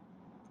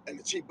 And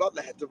the chief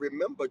butler had to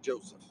remember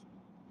Joseph.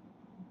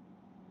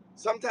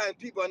 Sometimes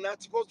people are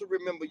not supposed to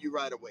remember you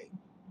right away.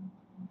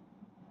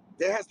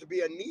 There has to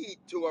be a need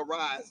to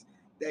arise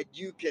that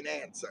you can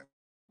answer.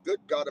 Good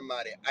God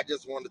Almighty, I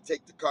just want to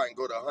take the car and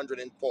go to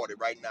 140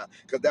 right now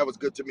because that was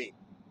good to me.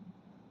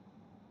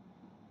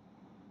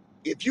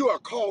 If you are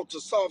called to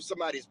solve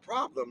somebody's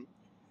problem,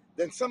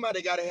 then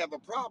somebody got to have a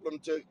problem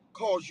to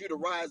cause you to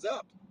rise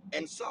up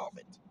and solve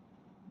it.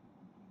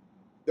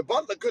 The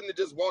butler couldn't have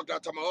just walked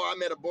out talking, oh, I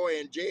met a boy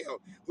in jail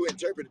who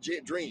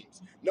interpreted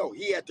dreams. No,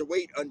 he had to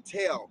wait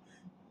until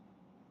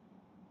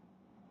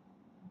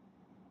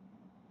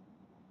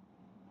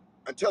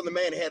the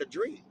man had a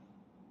dream.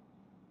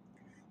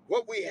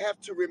 What we have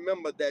to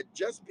remember that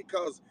just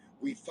because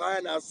we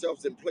find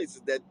ourselves in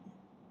places that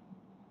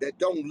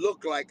don't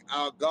look like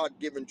our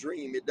God-given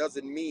dream, it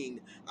doesn't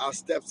mean our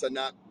steps are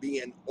not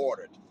being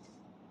ordered.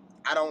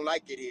 I don't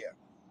like it here.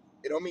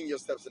 It don't mean your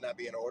steps are not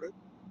being ordered.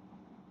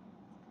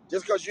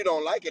 Just because you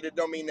don't like it, it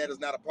don't mean that it's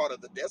not a part of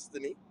the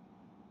destiny.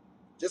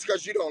 Just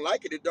because you don't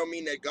like it, it don't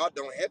mean that God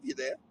don't have you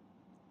there.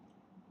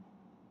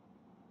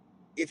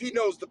 If he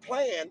knows the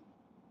plan,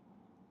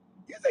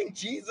 you think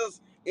Jesus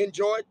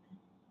enjoyed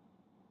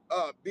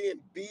being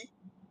beat,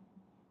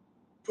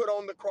 put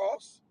on the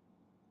cross?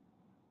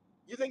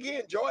 You think he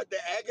enjoyed the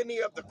agony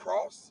of the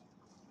cross?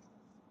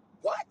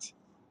 What?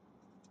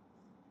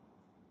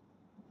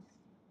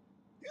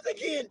 You think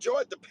he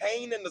enjoyed the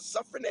pain and the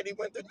suffering that he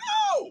went through?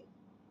 No!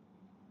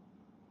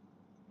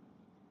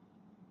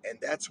 And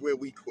that's where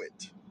we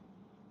quit.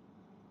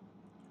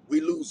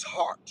 We lose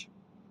heart,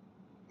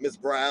 Miss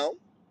Brown,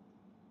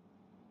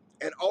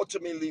 and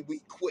ultimately we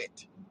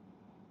quit.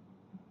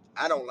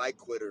 I don't like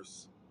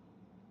quitters.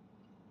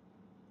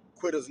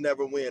 Quitters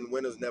never win,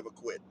 winners never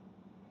quit.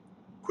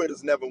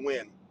 Quitters never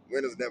win,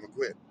 winners never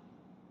quit.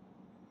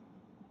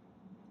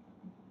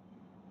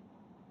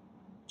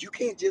 You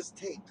just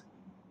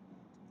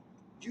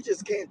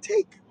can't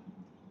take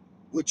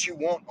what you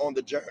want on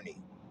the journey.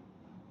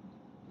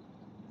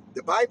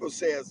 The Bible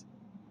says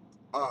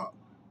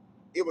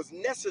it was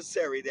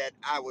necessary that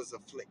I was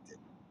afflicted.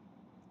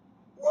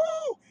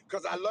 Woo!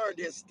 Because I learned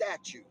his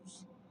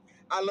statutes.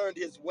 I learned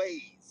his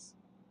ways.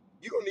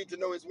 You're going to need to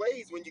know his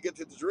ways when you get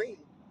to the dream.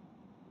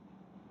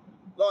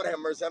 Lord have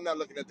mercy, I'm not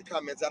looking at the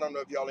comments. I don't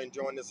know if y'all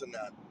enjoying this or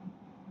not.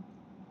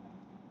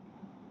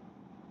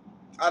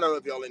 I don't know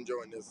if y'all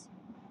enjoying this.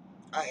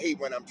 I hate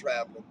when I'm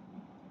traveling.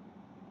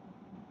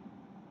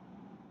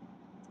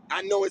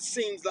 I know it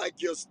seems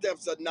like your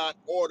steps are not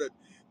ordered,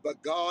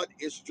 but God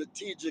is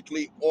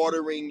strategically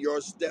ordering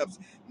your steps.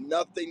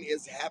 Nothing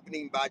is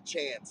happening by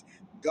chance.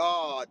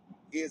 God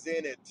is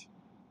in it.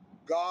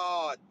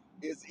 God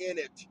is in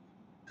it.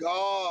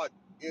 God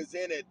is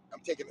in it.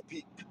 I'm taking a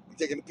peek. I'm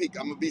taking a peek.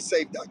 I'm going to be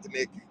safe, Dr.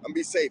 Nick. I'm going to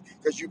be safe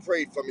because you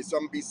prayed for me, so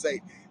I'm going to be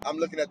safe. I'm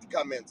looking at the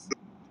comments.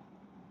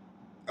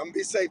 I'm going to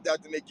be safe,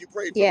 Dr. Nick. You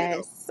prayed for me,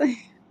 though. Yes.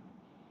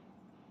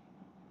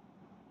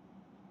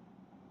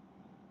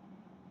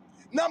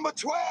 Number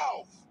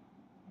 12.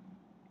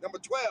 Number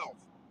 12.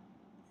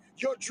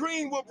 Your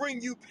dream will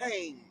bring you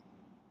pain,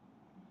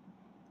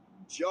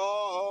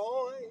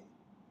 joy,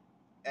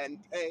 and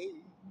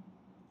pain.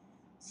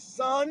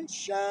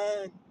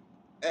 sunshine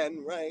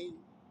and rain.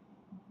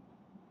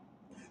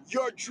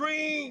 Your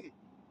dream.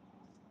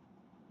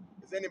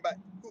 Is anybody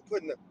who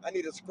putting the? I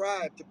need a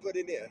scribe to put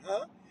it in,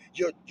 huh?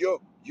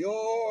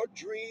 Your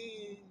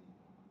dream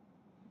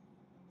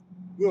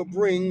will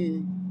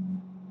bring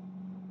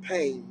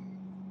pain.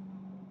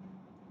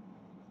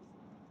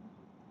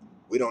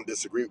 We don't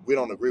disagree. We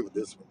don't agree with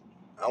this one.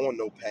 I want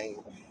no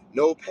pain.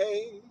 No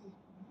pain,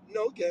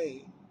 no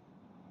gain.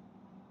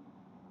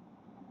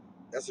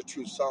 That's a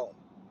true song.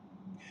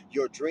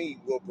 Your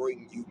dream will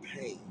bring you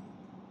pain.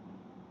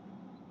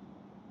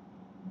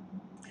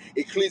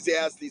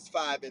 Ecclesiastes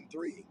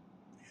 5:3.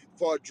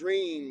 For a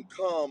dream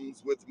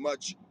comes with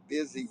much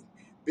busy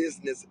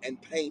business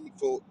and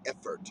painful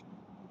effort.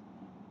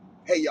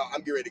 Hey y'all, I'm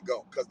getting ready to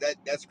go because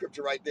that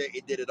scripture right there,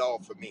 it did it all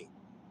for me.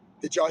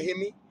 Did y'all hear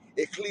me?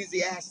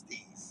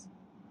 Ecclesiastes.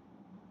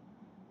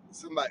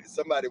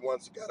 Somebody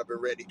once got up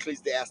and read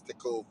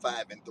Ecclesiastical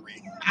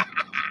 5:3.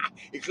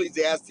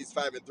 Ecclesiastes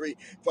 5:3.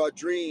 For a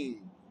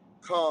dream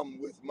come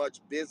with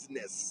much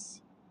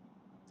business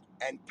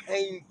and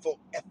painful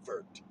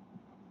effort.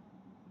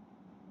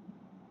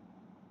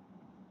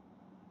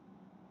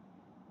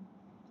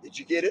 Did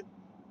you get it?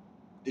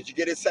 Did you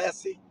get it,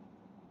 Sassy?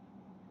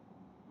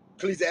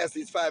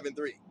 Ecclesiastes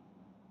 5:3.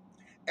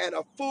 And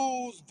a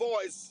fool's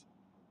voice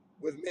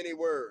with many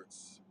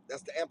words.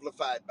 That's the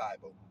Amplified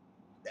Bible,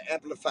 the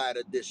Amplified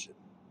Edition.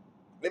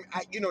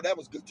 That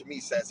was good to me,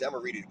 Sassy. I'm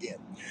gonna read it again.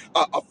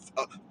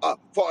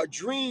 For a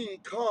dream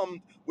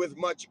comes with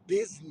much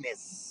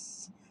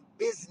business.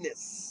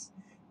 Business.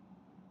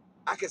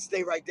 I can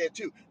stay right there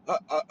too.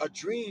 A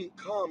dream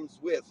comes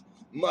with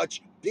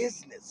much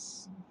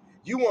business.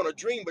 You want a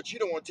dream, but you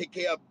don't want to take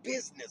care of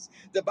business.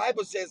 The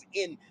Bible says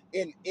in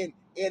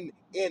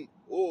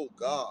oh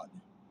God,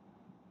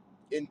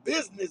 in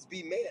business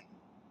be men.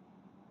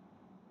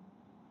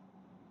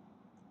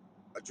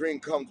 A dream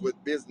comes with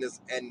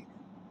business and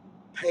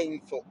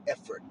painful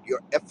effort.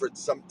 Your effort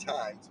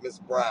sometimes, Miss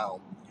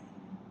Brown,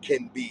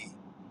 can be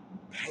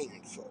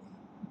painful.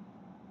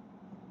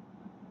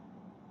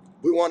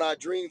 We want our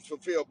dreams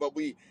fulfilled, but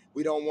we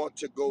don't want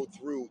to go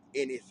through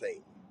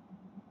anything.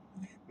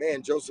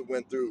 Man, Joseph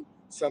went through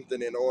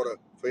something in order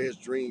for his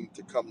dream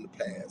to come to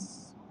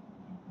pass.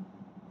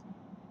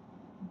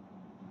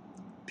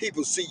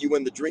 People see you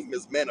when the dream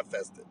is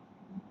manifested.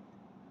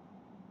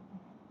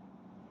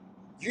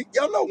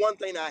 Y'all know one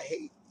thing I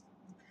hate,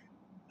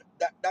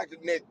 Dr.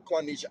 Nick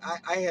Quanisha.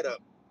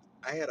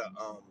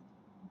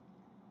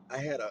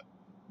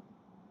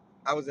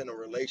 I was in a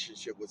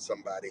relationship with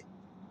somebody.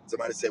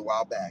 Somebody said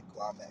while back.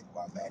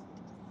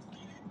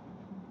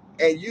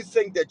 And you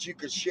think that you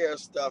could share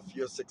stuff,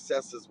 your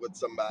successes with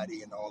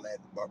somebody and all that,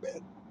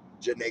 Barbette.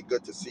 Janae,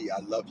 good to see you.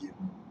 I love you.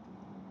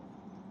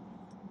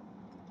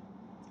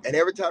 And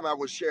every time I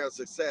would share a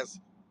success,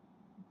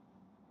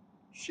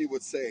 she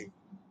would say,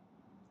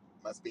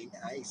 must be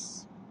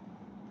nice.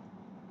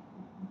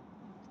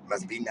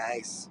 Must be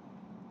nice.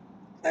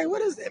 Like,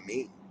 what does that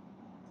mean?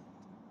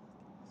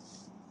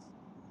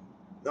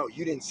 No,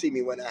 you didn't see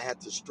me when I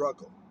had to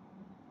struggle.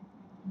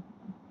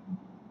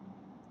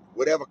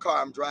 Whatever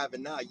car I'm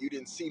driving now, you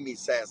didn't see me,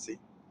 Sassy.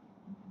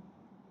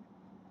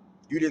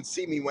 You didn't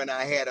see me when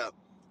I had a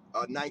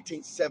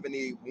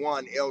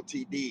 1971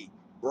 LTD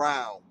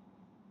Brown,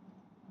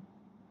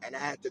 and I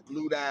had to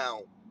glue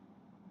down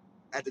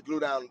the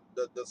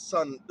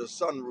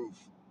sunroof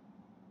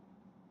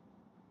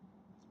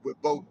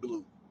with boat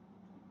glue.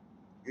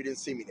 You didn't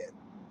see me then.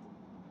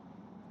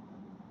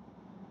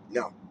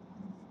 No.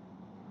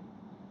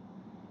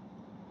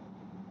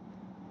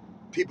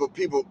 People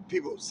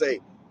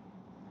say,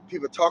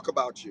 people talk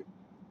about you.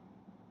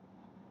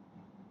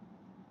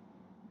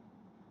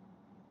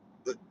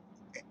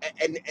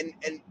 And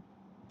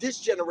this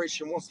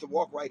generation wants to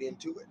walk right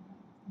into it.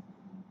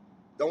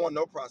 Don't want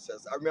no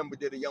process. I remember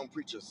did a young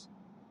preachers.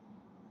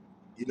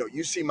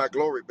 You see my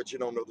glory, but you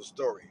don't know the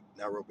story.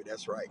 Nairobi,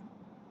 that's right.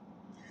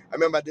 I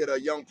remember I did a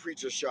young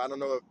preacher show. I don't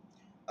know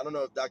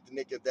if Dr.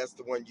 Nick, if that's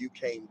the one you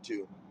came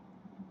to.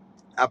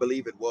 I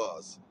believe it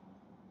was,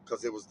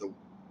 because it was the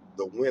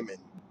women.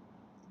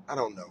 I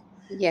don't know.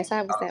 Yes,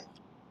 I was that.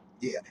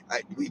 Yeah,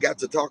 we got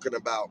to talking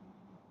about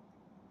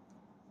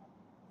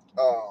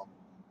um,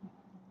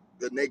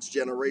 the next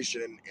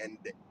generation, and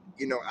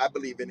I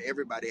believe in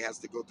everybody has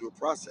to go through a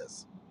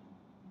process.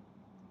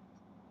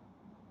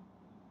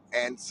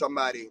 And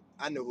somebody,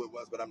 I know who it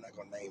was, but I'm not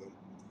going to name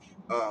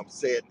him,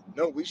 said,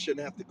 no, we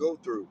shouldn't have to go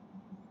through,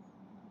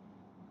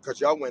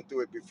 because y'all went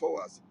through it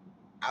before us.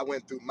 I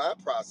went through my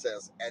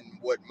process and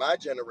what my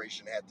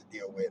generation had to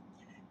deal with,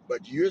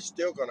 but you're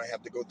still going to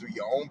have to go through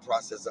your own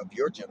process of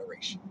your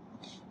generation.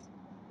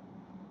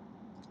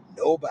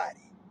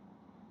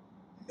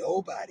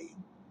 Nobody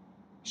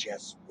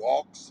just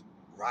walks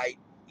right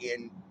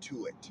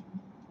into it.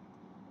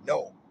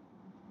 No,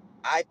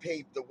 I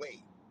paved the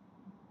way.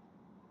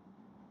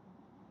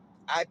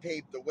 I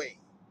paved the way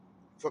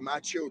for my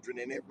children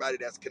and everybody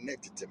that's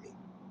connected to me.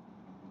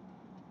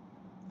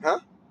 Huh?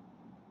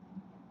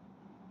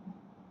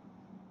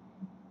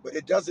 But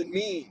it doesn't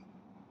mean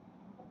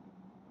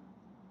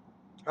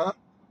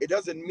It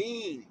doesn't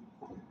mean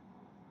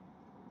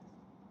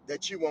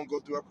that you won't go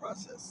through a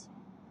process.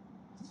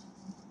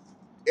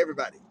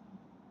 Everybody,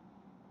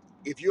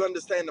 if you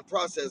understand the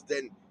process,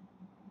 then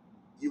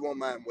you won't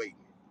mind waiting.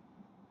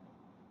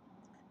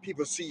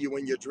 People see you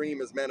when your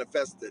dream is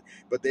manifested,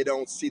 but they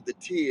don't see the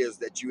tears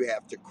that you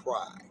have to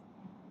cry.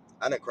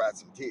 I done cried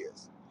some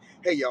tears.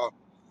 Hey, y'all,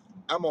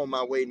 I'm on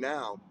my way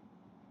now.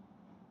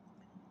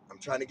 I'm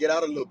trying to get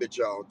out a little bit,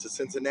 y'all, to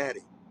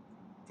Cincinnati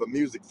for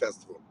music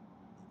festival.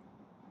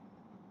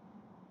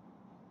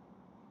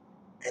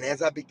 And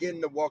as I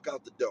begin to walk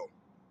out the door,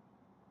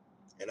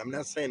 and I'm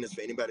not saying this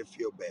for anybody to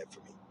feel bad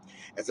for me,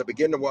 as I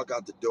begin to walk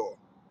out the door,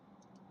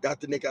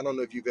 Dr. Nick, I don't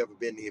know if you've ever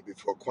been here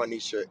before,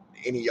 Quanisha,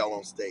 any of y'all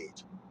on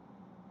stage.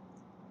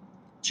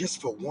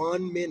 Just for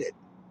 1 minute,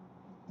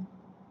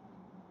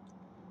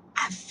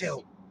 I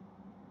felt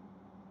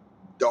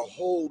the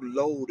whole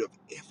load of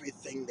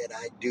everything that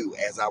I do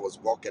as I was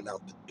walking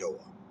out the door.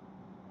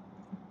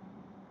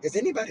 Has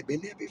anybody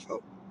been there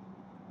before?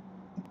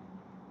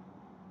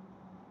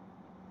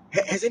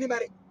 Has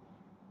anybody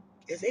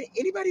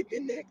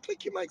been there?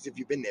 Click your mics if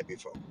you've been there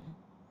before.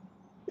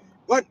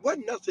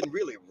 Wasn't nothing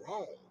really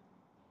wrong.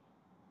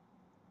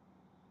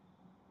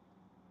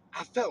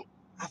 I felt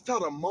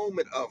a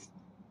moment of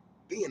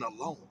being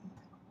alone.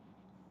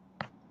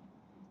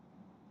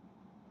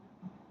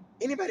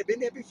 Anybody been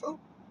there before?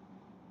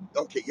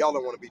 Okay, y'all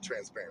don't want to be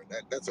transparent.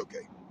 That's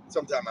okay.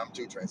 Sometimes I'm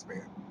too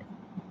transparent.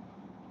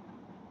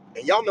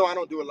 And y'all know I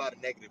don't do a lot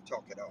of negative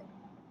talk at all.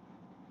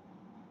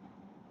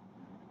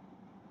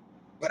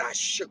 But I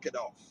shook it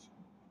off.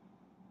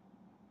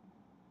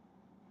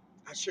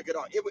 I shook it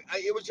off.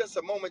 It was just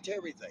a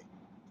momentary thing.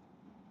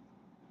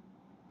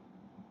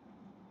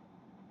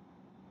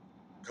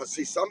 Because,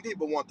 see, some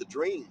people want the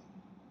dream,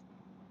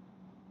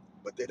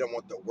 but they don't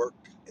want the work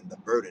and the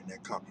burden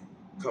that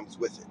comes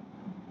with it.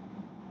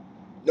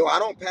 No, I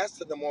don't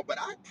pastor no more, but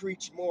I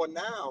preach more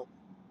now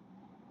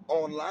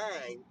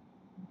online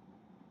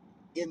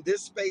in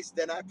this space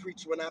than I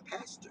preached when I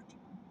pastored.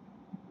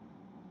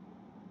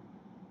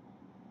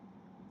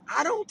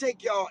 I don't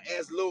take y'all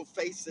as little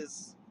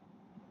faces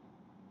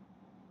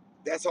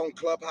that's on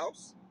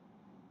Clubhouse.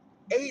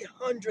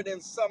 800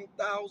 and some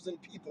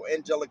thousand people,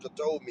 Angelica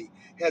told me,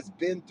 has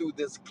been through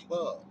this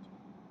club.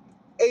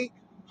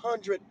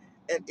 800,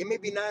 and it may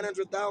be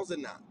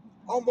 900,000 now.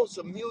 Almost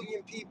 1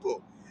 million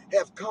people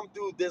have come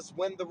through this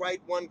When the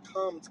Right One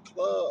Comes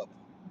club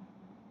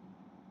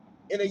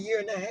in a year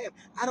and a half.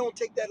 I don't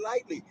take that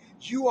lightly.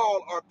 You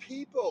all are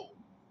people.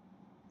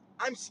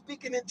 I'm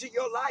speaking into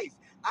your life.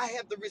 I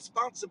have the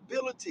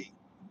responsibility.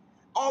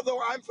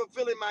 Although I'm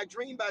fulfilling my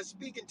dream by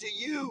speaking to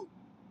you,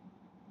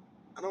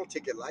 I don't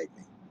take it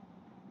lightly.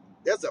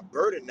 There's a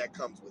burden that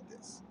comes with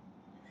this.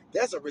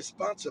 There's a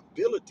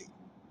responsibility.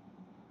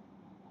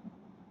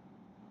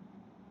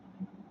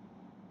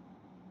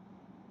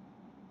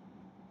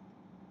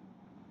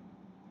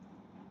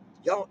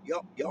 Y'all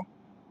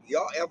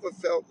ever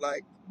felt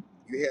like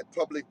you had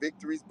public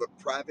victories but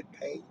private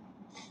pain?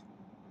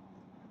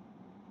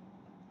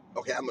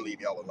 Okay, I'm gonna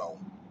leave y'all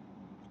alone.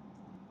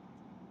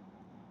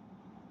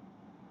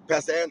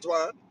 Pastor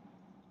Antoine,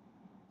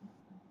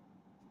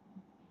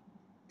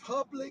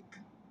 public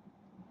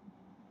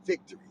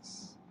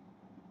victories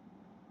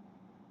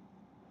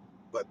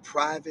but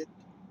private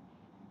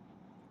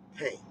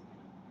pain.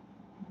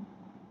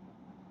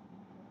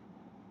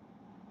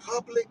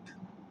 Public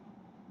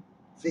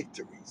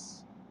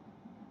victories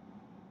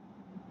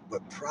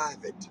but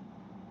private.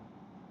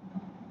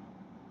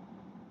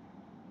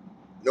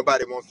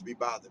 Nobody wants to be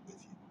bothered with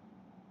you.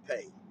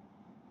 Pain.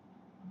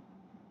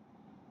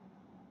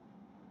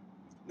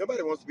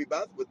 Nobody wants to be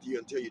bothered with you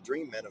until your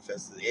dream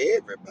manifests.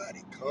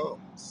 Everybody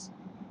comes.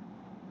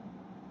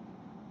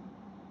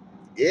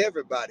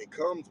 Everybody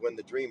comes when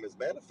the dream is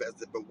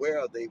manifested, but where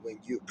are they when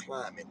you're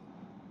climbing?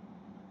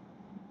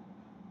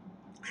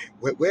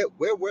 Where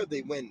were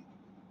they when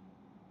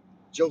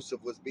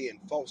Joseph was being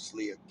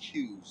falsely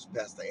accused,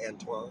 Pastor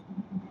Antoine,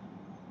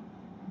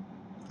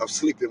 of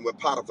sleeping with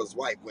Potiphar's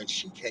wife when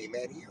she came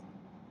at him?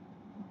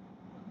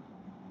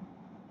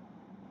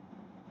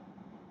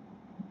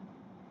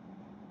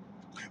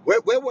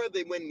 Where were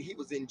they when he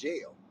was in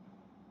jail?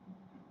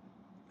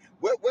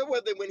 Where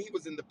were they when he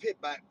was in the pit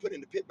put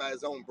in the pit by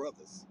his own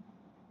brothers?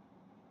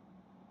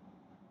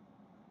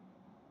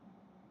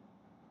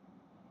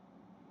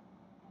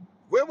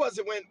 Where was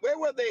it when? Where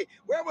were they?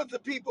 Where was the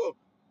people?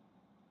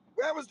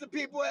 Where was the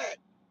people at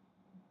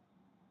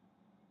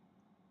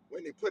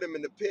when they put him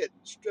in the pit,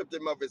 stripped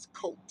him of his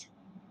coat?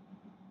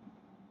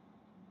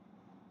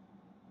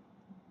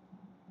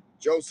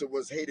 Joseph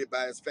was hated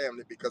by his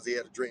family because he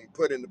had a dream,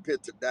 put in the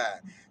pit to die,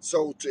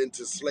 sold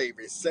into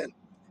slavery, sent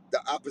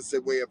the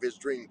opposite way of his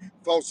dream,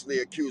 falsely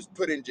accused,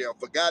 put in jail,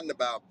 forgotten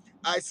about,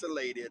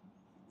 isolated,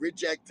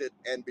 rejected,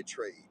 and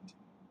betrayed.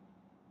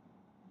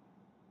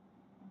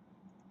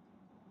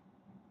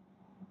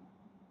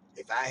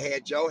 If I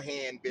had your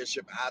hand,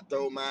 Bishop, I'd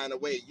throw mine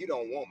away. You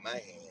don't want my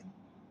hand.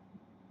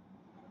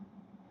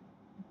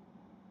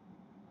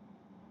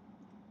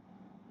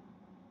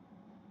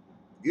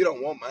 You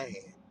don't want my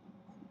hand.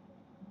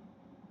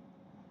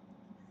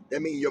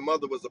 That means your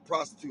mother was a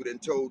prostitute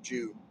and told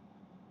you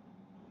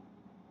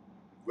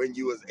when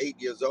you was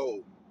 8 years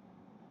old,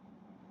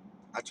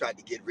 I tried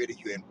to get rid of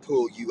you and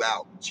pull you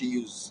out. She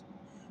used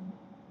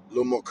a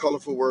little more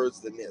colorful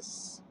words than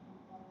this.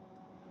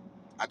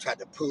 I tried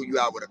to pull you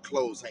out with a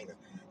clothes hanger.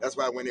 That's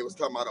why when they was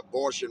talking about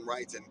abortion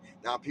rights and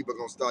now people are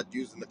gonna start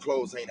using the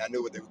clothes hanger, I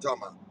knew what they were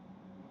talking about.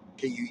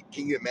 Can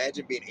you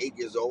imagine being 8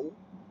 years old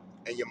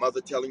and your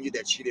mother telling you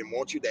that she didn't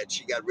want you, that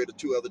she got rid of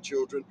 2 other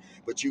children,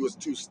 but you was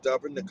too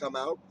stubborn to come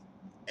out?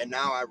 And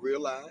now I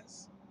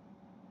realize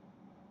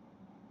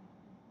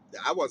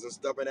that I wasn't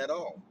stubborn at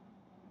all.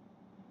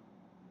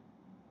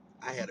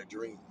 I had a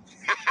dream.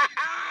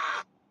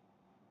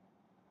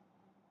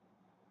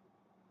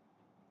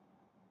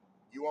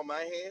 You want my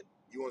hand?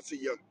 You want to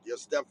see your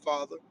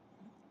stepfather,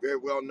 very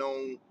well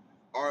known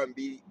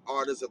R&B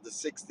artist of the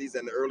 60s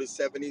and the early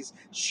 70s,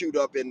 shoot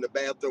up in the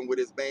bathroom with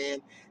his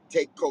band,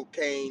 take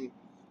cocaine,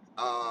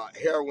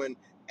 heroin,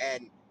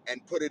 and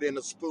put it in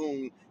a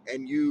spoon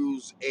and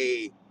use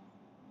a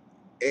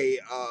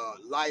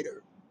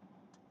lighter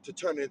to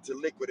turn it into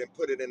liquid and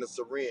put it in a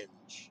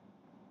syringe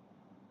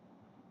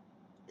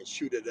and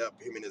shoot it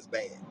up, him and his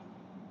band.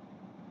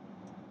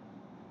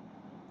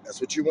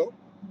 That's what you want?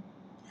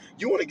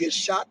 You want to get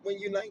shot when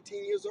you're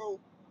 19 years old?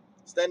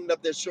 Standing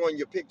up there showing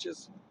your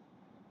pictures,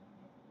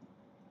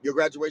 your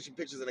graduation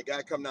pictures, and a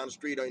guy come down the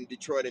street in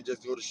Detroit and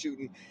just go to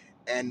shooting,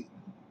 and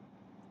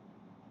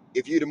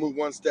if you'd have moved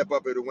one step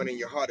up, it would have went in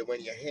your heart, it went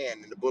in your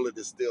hand, and the bullet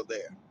is still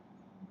there.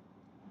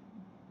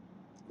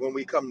 When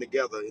we come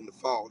together in the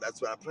fall,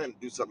 that's what I plan to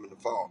do, something in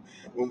the fall.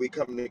 When we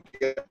come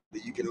together,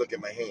 you can look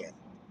at my hand.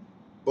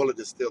 Bullet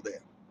is still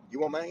there. You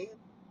want my hand?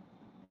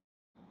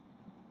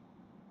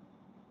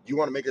 You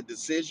want to make a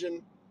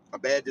decision, a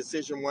bad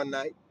decision one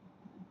night,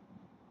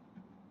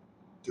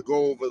 to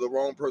go over the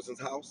wrong person's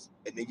house,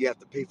 and then you have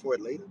to pay for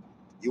it later?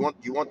 You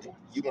want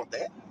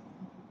that?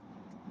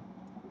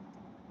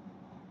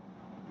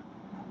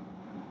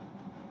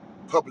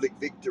 Public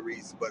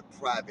victories, but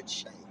private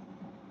shame,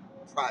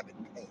 private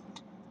pain.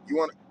 You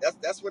want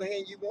that's what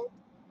hand you want?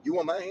 You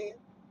want my hand?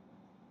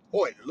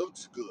 Oh, it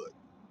looks good.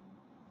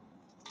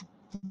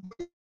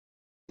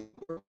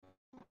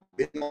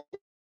 Been on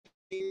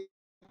a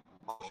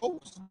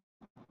host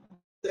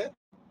that,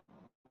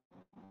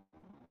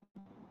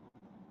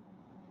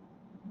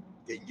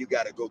 then you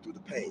got to go through the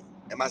pain.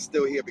 Am I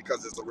still here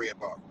because it's a red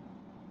bar?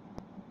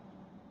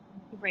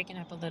 You're breaking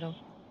up a little.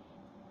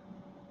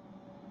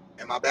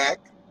 Am I back?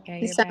 Yeah,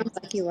 It you're back. sounds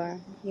like you are.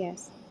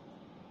 Yes.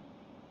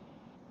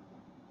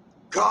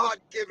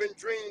 God-given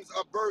dreams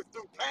are birthed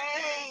through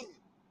pain.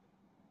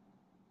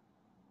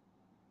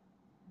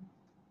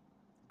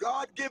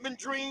 God-given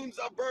dreams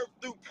are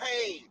birthed through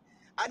pain.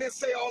 I didn't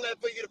say all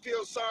that for you to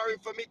feel sorry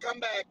for me. Come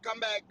back, come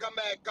back, come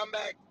back, come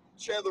back.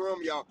 Share the room,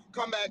 y'all.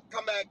 Come back,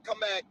 come back, come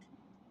back.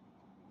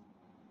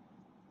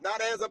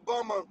 Not as a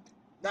bummer,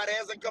 not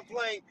as a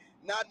complaint,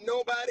 not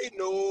nobody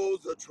knows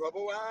the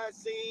trouble I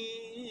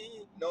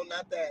see. No,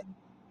 not that.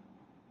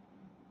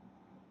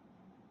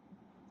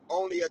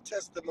 Only a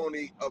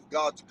testimony of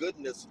God's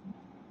goodness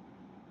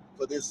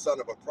for this son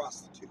of a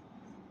prostitute.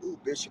 Ooh,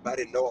 Bishop, I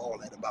didn't know all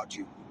that about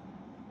you.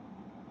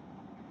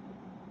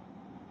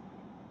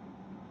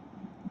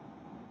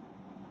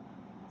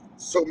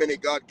 So many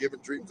God-given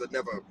dreams are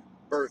never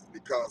birthed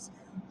because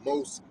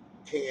most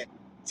can't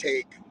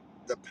take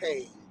the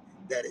pain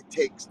that it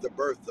takes to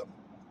birth them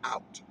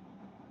out.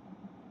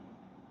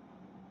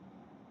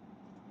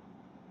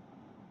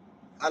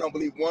 I don't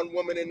believe one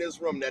woman in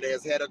this room that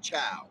has had a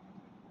child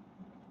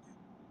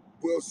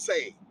will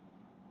say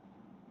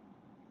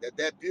that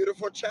that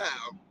beautiful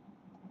child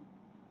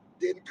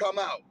didn't come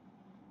out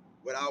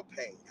without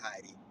pain,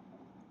 Heidi.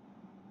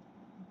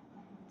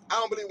 I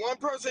don't believe one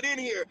person in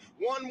here,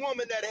 one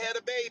woman that had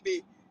a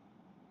baby,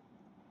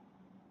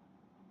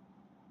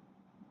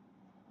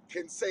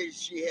 can say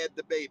she had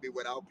the baby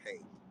without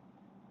pain.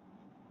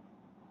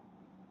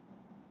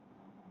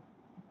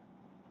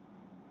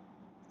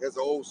 There's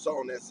an old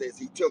song that says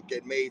he took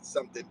and made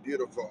something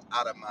beautiful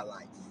out of my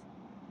life.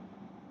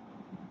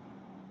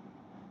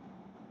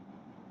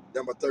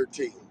 Number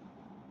 13.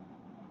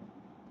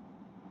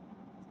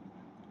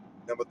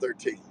 Number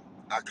 13.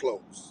 I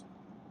close.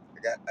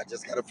 I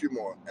just got a few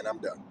more and I'm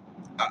done.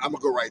 I'm gonna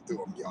go right through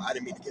them, y'all. I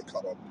didn't mean to get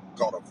caught up.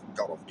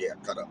 Yeah,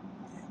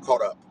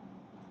 caught up.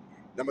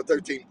 Number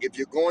 13. If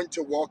you're going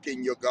to walk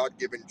in your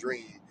God-given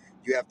dream,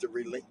 you have to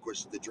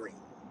relinquish the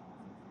dream.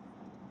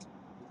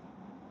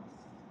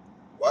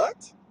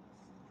 What?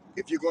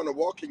 If you're going to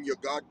walk in your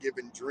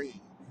God-given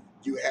dream,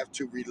 you have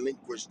to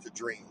relinquish the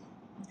dream.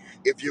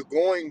 If you're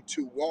going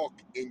to walk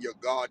in your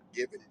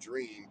God-given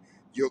dream,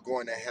 you're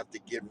going to have to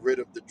get rid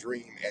of the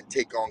dream and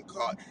take on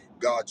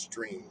God's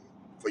dream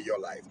for your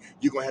life.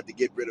 You're going to have to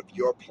get rid of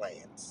your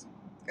plans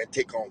and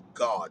take on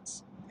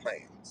God's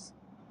plans.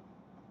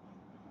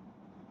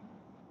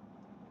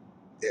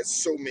 There's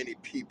so many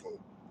people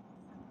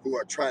who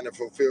are trying to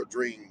fulfill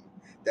dreams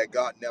that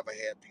God never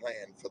had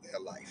planned for their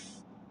life.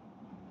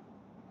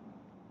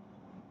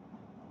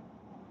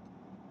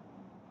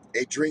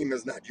 A dream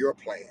is not your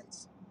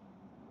plans.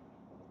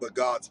 but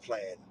God's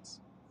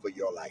plans for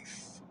your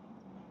life.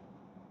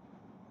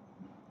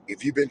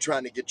 If you've been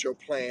trying to get your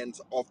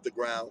plans off the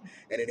ground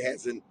and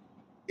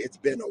it's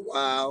been a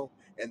while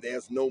and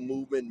there's no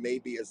movement,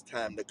 maybe it's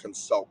time to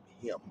consult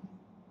Him.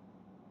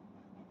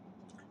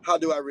 How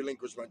do I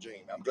relinquish my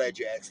dream? I'm glad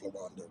you asked,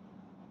 LaWanda.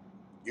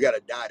 You got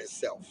to die to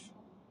self.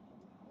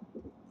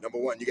 Number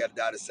one, you got to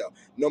die to self.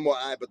 No more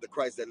I, but the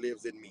Christ that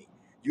lives in me.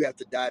 You have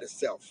to die to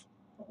self.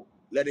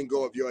 Letting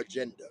go of your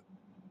agenda,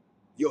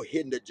 your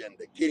hidden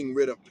agenda, getting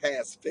rid of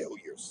past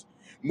failures,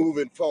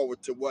 moving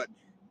forward to what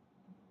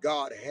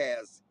God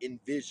has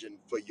envisioned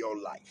for your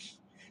life.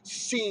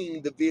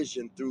 Seeing the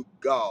vision through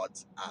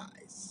God's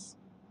eyes.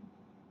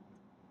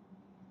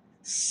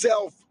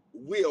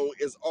 Self-will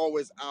is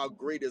always our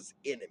greatest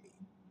enemy.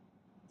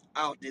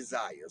 Our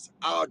desires,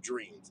 our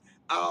dreams,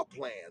 our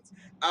plans,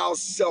 our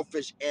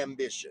selfish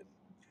ambition.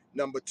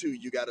 Number two,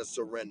 you got to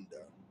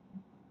surrender.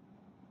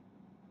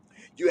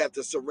 You have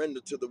to surrender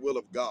to the will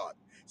of God.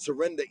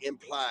 Surrender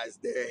implies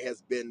there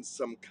has been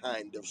some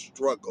kind of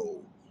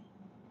struggle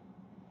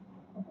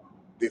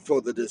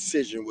before the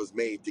decision was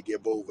made to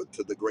give over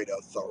to the greater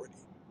authority.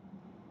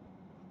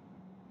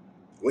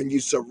 When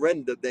you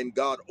surrender, then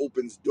God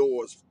opens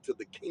doors to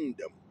the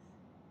kingdom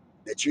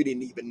that you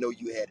didn't even know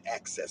you had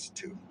access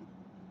to.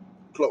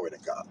 Glory to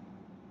God.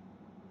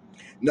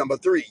 Number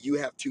three, you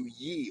have to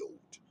yield.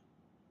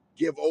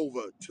 Give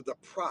over to the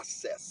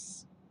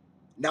process,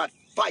 not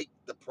fight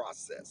the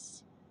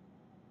process.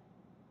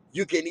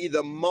 You can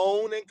either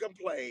moan and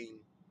complain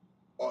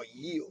or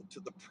yield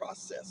to the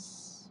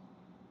process.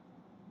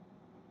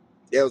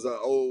 There was an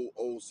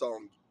old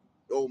song,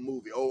 old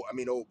movie, old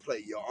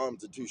play. Your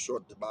arms are too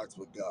short to box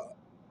with God.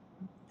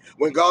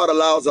 When God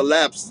allows a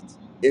lapse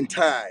in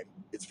time,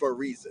 it's for a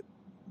reason.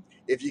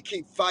 If you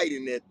keep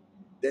fighting it,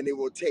 then it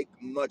will take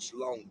much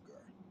longer.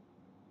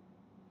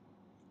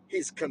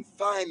 He's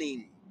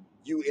confining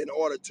you in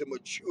order to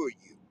mature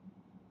you.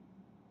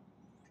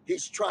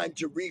 He's trying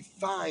to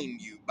refine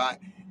you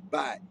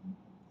by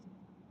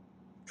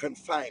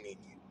confining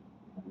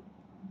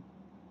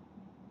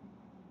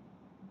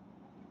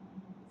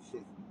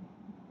you.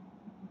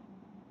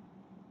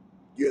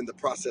 You're in the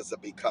process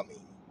of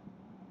becoming.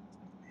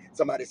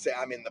 Somebody say,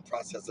 I'm in the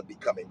process of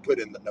becoming. Put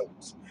in the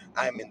notes.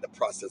 I'm in the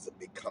process of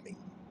becoming.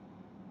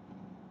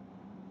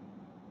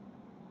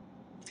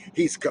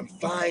 He's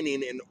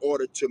confining in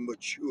order to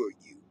mature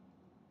you.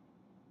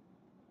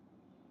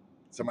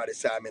 Somebody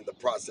say, I'm in the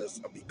process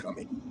of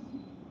becoming.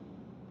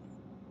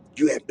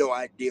 You have no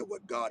idea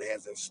what God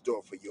has in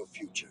store for your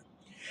future.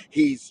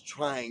 He's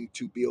trying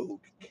to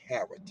build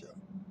character,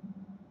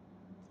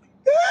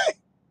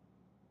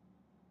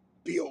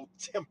 build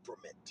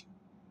temperament,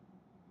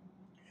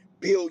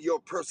 build your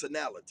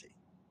personality,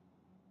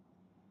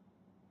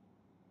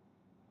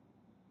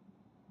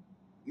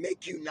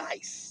 make you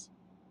nice,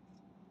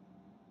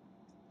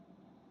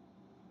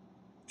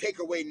 take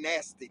away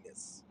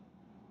nastiness.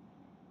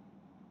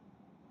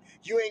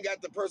 You ain't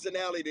got the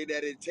personality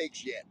that it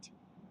takes yet.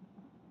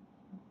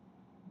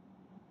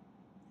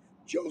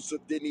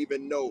 Joseph didn't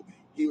even know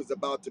he was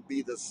about to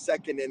be the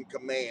second in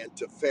command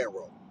to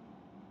Pharaoh.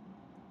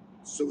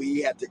 So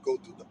he had to go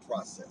through the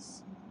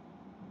process.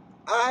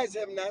 Eyes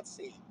have not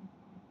seen,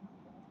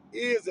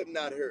 ears have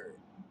not heard,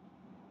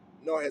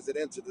 nor has it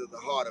entered into the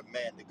heart of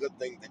man the good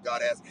things that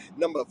God has.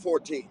 Number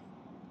 14.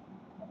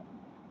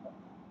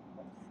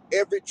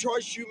 Every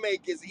choice you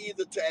make is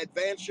either to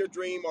advance your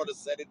dream or to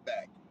set it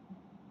back.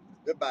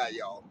 Goodbye,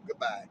 y'all.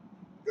 Goodbye.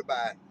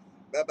 Goodbye.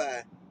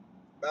 Bye-bye.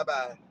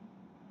 Bye-bye.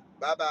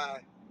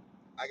 Bye-bye.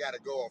 I got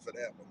to go off of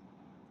that one.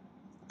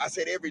 I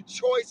said every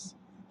choice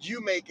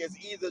you make is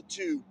either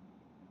to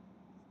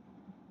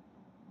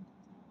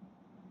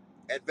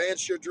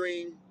advance your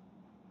dream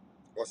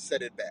or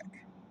set it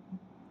back.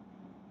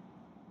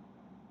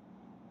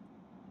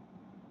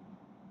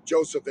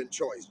 Joseph in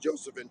choice.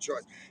 Joseph in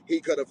choice. He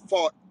could have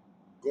fought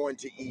going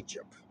to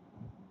Egypt.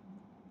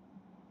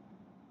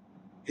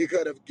 He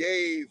could have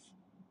gave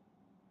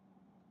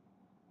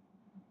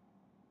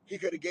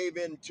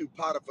in to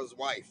Potiphar's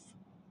wife,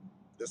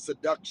 the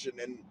seduction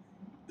and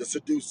the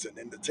seducing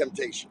and the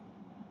temptation.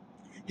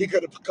 He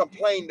could have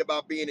complained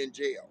about being in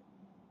jail.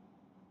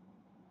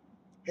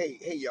 Hey,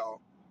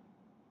 y'all,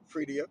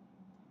 Fredia,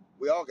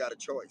 we all got a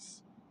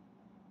choice.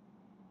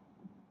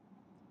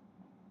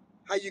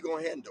 How you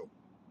gonna handle?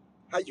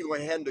 How you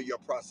gonna handle your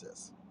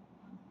process?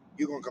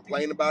 You gonna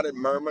complain about it,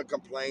 murmur,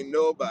 complain?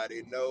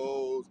 Nobody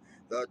knows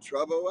the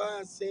trouble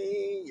I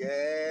see.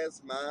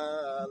 Yes,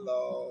 my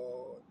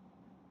Lord.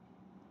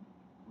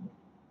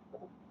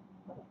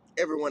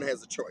 Everyone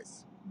has a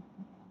choice.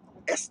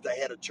 Esther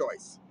had a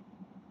choice.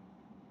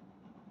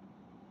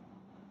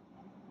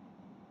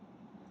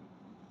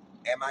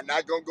 Am I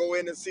not gonna go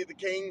in and see the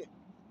king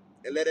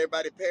and let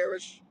everybody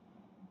perish?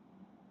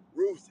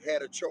 Ruth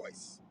had a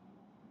choice.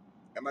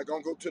 Am I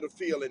gonna go to the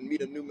field and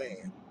meet a new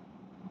man?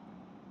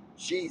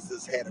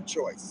 Jesus had a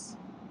choice.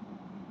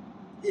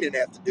 He didn't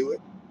have to do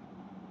it.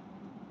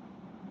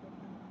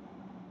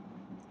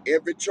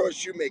 Every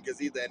choice you make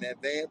is either an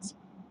advance.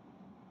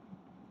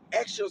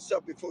 Ask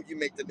yourself before you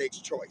make the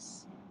next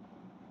choice.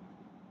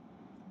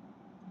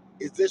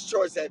 Is this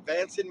choice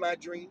advancing my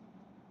dream?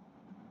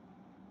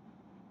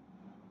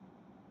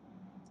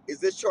 Is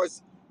this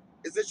choice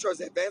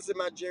advancing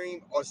my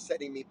dream or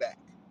setting me back?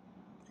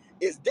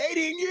 Is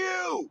dating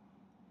you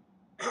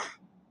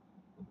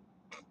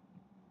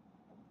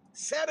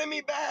setting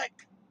me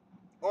back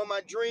on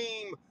my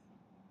dream,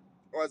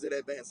 or is it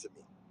advancing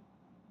me?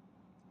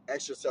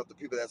 Ask yourself the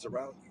people that's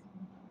around you.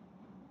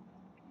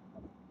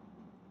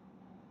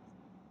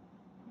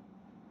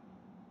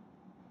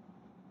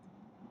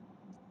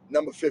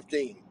 Number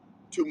 15,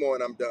 two more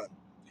and I'm done.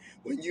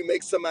 When you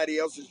make somebody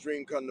else's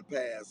dream come to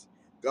pass,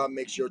 God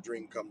makes your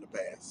dream come to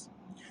pass.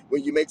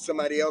 When you make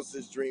somebody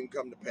else's dream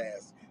come to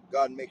pass,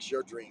 God makes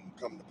your dream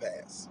come to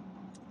pass.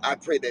 I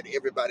pray that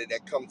everybody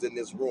that comes in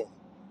this room,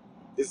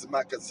 this is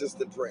my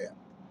consistent prayer,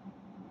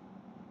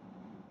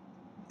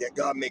 that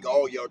God make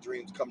all your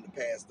dreams come to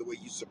pass the way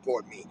you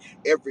support me.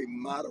 Every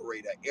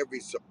moderator, every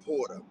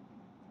supporter.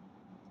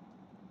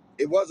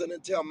 It wasn't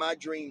until my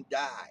dream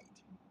died.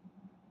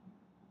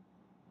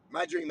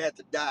 My dream had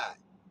to die.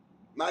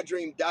 My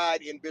dream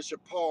died in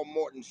Bishop Paul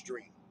Morton's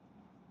dream.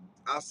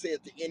 I'll say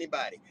it to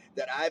anybody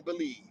that I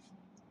believe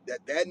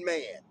that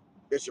man,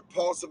 Bishop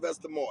Paul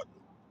Sylvester Morton,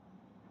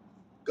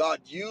 God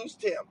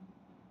used him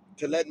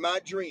to let my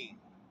dream,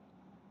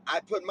 I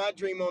put my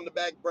dream on the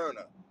back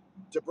burner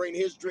to bring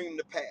his dream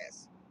to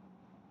pass.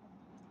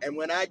 And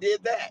when I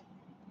did that,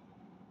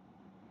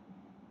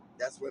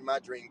 that's when my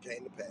dream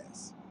came to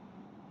pass.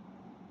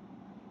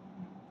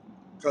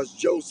 Because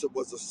Joseph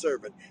was a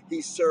servant.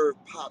 He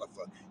served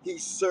Potiphar. He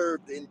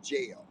served in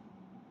jail.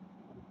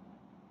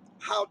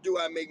 How do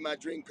I make my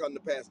dream come to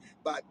pass?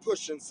 By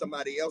pushing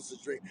somebody else's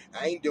dream.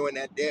 I ain't doing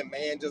that damn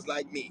man just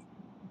like me.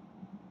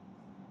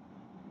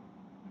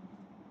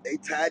 They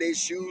tie their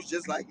shoes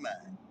just like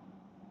mine.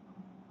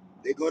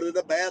 They go to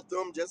the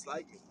bathroom just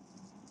like me.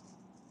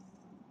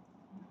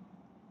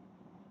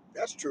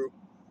 That's true.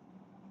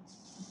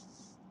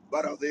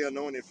 But are they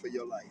anointed for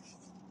your life?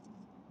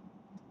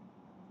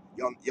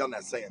 Y'all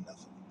not saying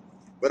nothing.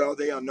 But are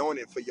they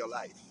anointed for your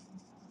life?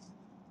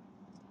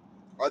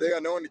 Are they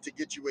anointed to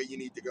get you where you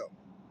need to go?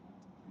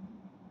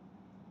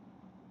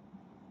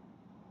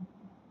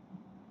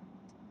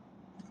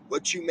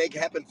 What you make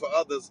happen for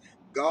others,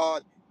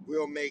 God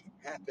will make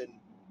happen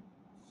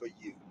for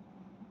you.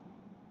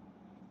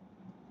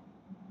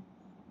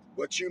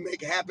 What you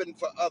make happen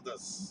for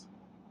others,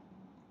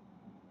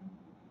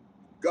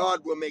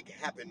 God will make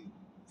happen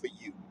for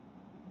you.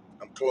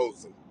 I'm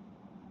closing.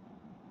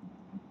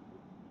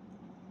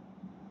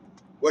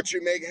 What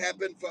you make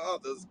happen for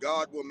others,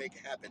 God will make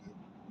happen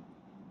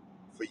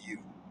for you.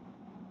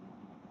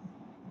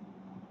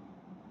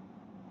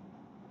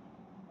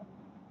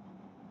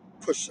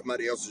 Push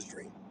somebody else's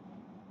dream.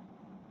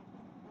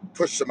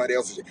 Push somebody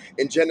else's dream.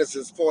 In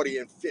Genesis 40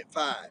 and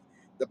 5,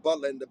 the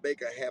butler and the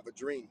baker have a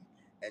dream,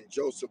 and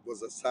Joseph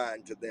was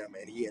assigned to them,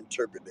 and he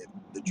interpreted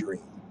the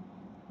dream.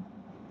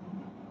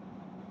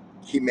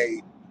 He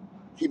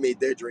made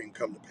their dream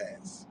come to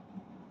pass.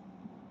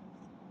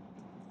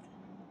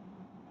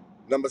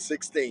 Number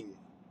 16,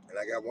 and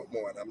I got one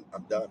more, and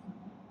I'm done.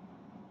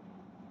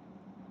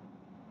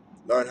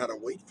 Learn how to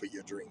wait for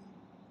your dream.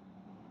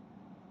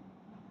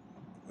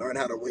 Learn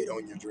how to wait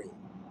on your dream.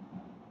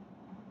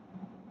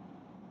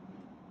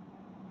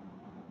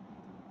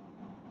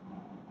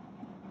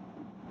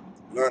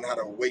 Learn how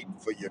to wait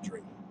for your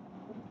dream.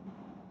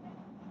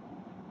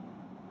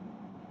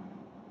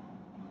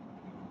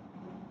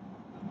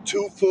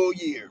 2 full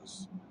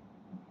years,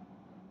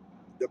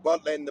 the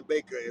butler and the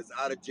baker is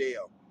out of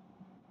jail.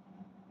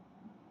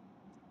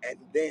 And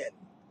then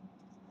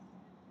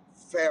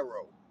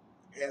Pharaoh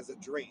has a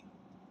dream.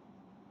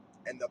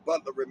 And the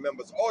butler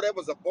remembers, oh, there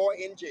was a boy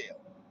in jail.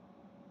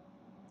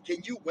 Can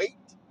you wait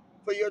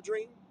for your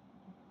dream?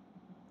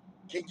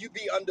 Can you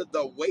be under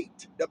the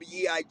weight,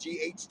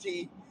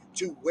 W-E-I-G-H-T,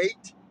 to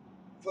wait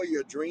for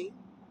your dream?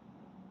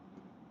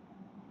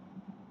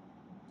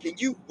 Can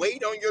you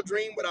wait on your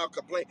dream without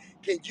complaint?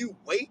 Can you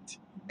wait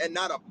and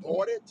not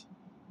abort it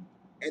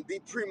and be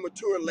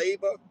premature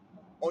labor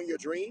on your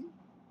dream?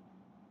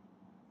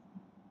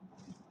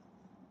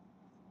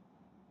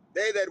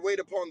 They that wait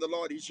upon the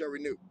Lord, he shall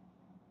renew.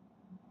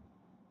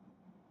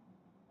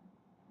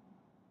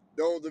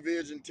 Though the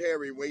vision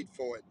tarry, wait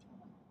for it,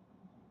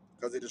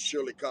 because it will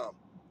surely come.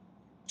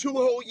 2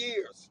 whole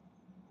years.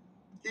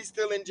 He's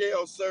still in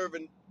jail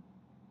serving.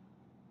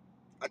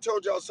 I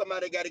told y'all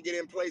somebody got to get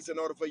in place in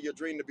order for your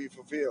dream to be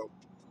fulfilled.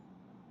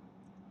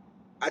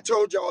 I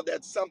told y'all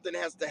that something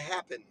has to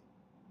happen.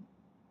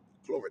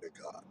 Glory to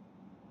God.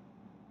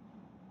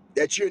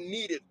 That you're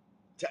needed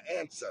to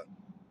answer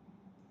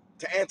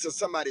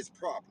somebody's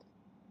problem.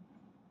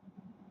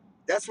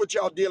 That's what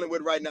y'all dealing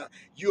with right now.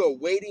 You are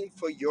waiting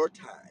for your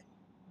time.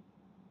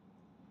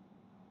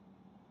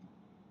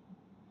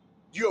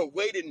 You are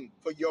waiting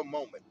for your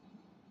moment.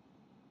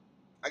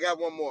 I got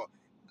one more.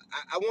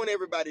 I want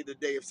everybody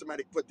today, if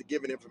somebody put the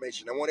giving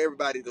information, I want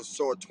everybody to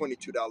sow a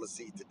 $22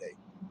 seed today.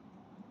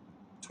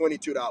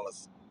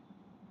 $22.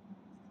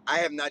 I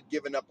have not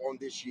given up on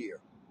this year,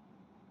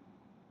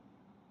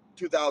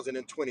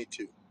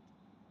 2022.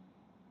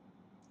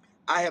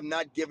 I have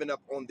not given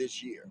up on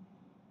this year.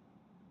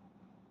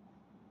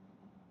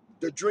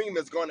 The dream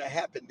is going to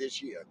happen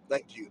this year.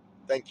 Thank you.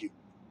 Thank you.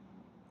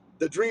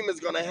 The dream is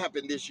going to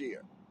happen this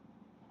year.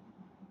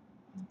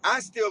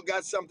 I still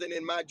got something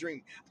in my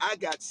dream. I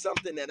got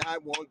something that I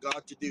want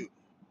God to do.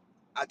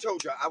 I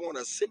told you I want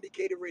a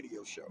syndicated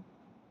radio show.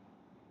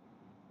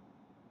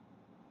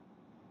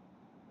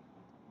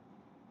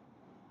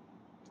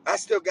 I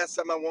still got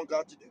something I want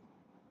God to do.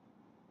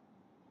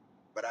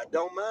 But I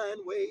don't mind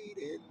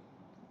waiting.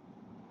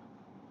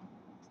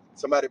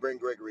 Somebody bring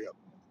Gregory up.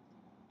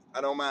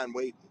 I don't mind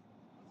waiting.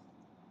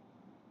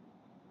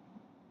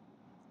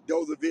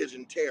 Though the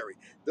vision tarry,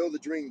 though the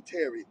dream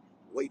tarry,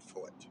 wait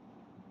for it.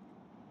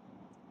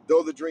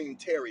 Though the dream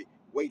tarry,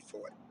 wait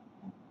for it.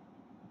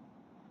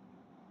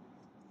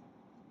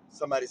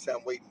 Somebody say,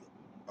 I'm waiting.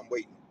 I'm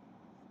waiting.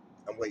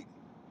 I'm waiting.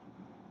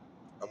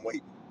 I'm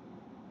waiting.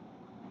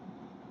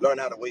 Learn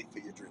how to wait for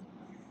your dream.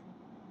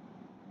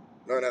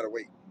 Learn how to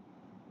wait.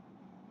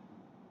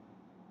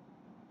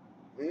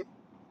 Hmm?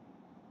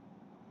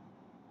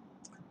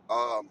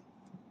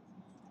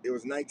 It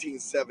was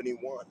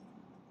 1971.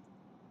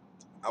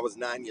 I was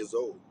 9 years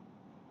old.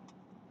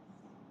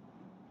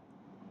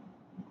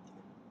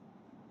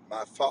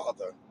 My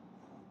father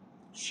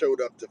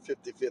showed up to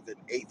 55th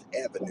and 8th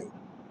Avenue,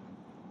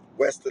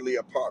 Westerly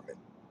apartment,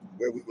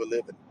 where we were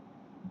living.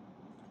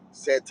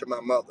 Said to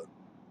my mother,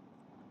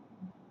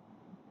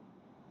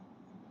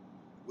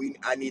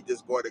 I need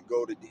this boy to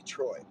go to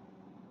Detroit.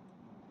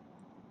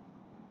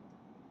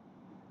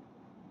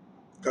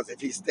 Because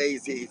if he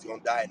stays here, he's going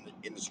to die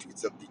in the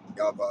streets of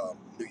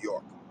New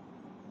York.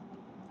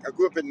 I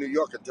grew up in New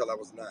York until I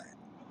was 9.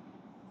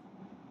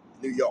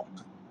 New York.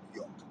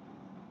 New York.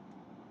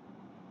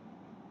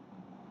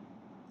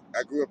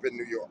 I grew up in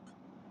New York.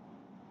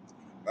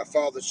 My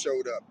father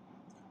showed up.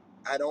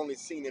 I'd only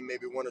seen him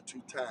maybe 1 or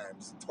 2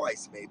 times,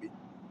 twice maybe,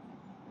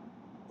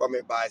 from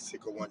a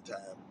bicycle one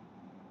time.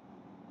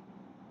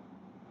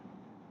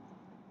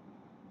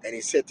 And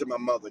he said to my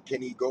mother,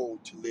 can he go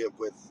to live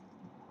with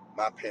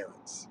my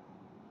parents?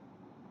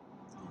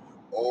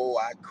 Oh,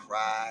 I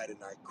cried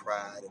and I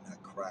cried and I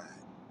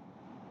cried.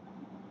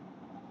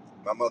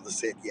 My mother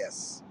said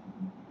yes.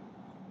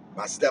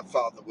 My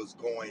stepfather was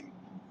going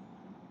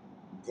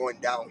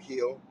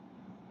downhill.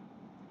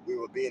 We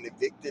were being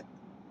evicted.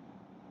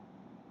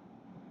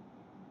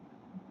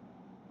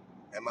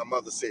 And my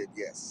mother said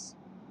yes.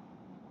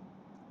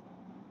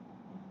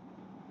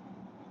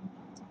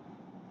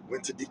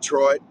 Went to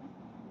Detroit.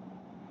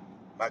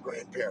 My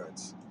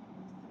grandparents,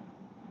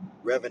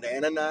 Reverend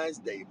Ananias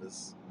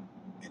Davis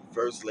and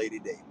First Lady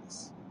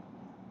Davis.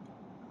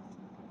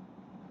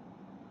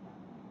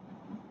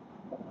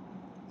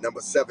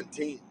 Number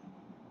 17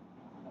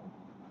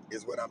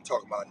 is what I'm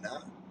talking about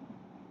now.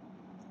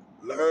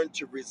 Learn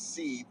to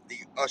receive the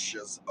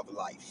ushers of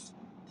life.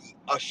 The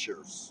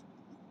ushers.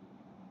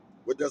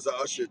 What does an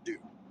usher do?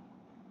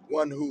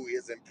 One who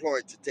is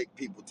employed to take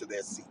people to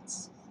their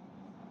seats.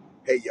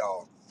 Hey,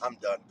 y'all, I'm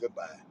done.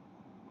 Goodbye.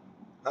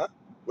 Huh?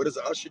 What does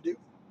an usher do?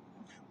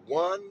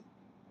 One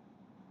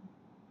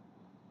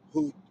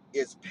who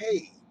is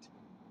paid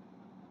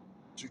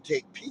to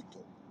take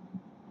people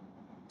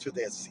to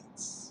their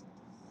seats.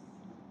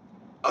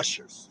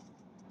 Ushers.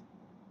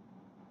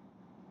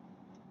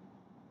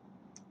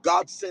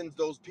 God sends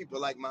those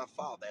people like my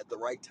father at the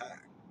right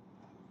time.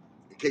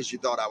 In case you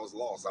thought I was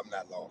lost, I'm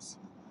not lost.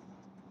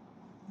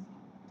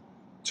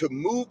 To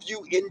move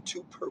you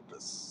into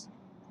purpose.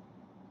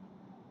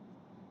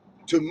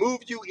 To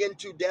move you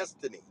into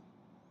destiny.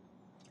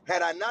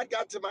 Had I not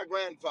got to my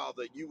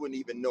grandfather, you wouldn't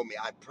even know me.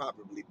 I'd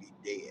probably be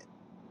dead.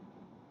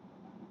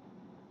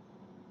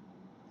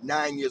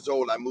 9 years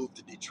old, I moved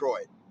to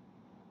Detroit.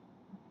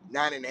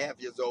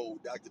 9.5 years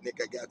old, Dr. Nick,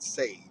 I got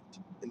saved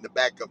in the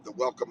back of the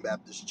Welcome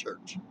Baptist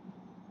Church.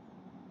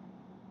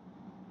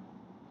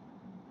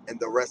 And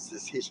the rest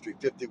is history.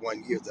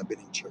 51 years I've been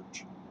in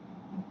church.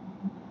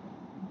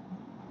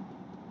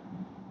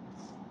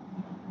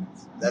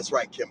 That's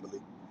right,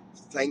 Kimberly.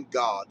 Thank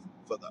God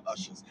for the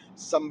ushers.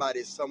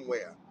 Somebody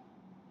somewhere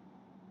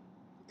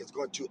is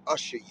going to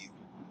usher you.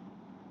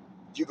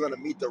 You're going to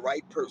meet the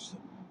right person.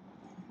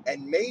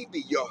 And maybe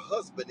your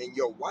husband and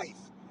your wife,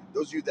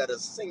 those of you that are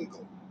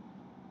single,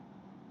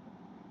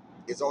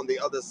 is on the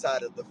other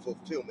side of the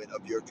fulfillment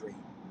of your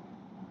dream.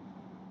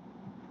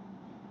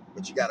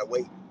 But you got to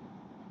wait.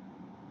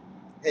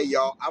 Hey,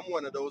 y'all, I'm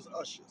one of those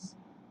ushers.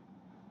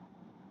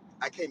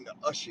 I came to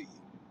usher you.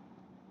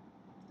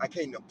 I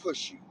came to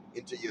push you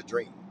into your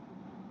dream.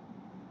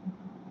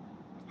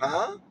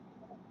 Huh?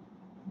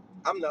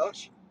 I'm the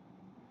usher.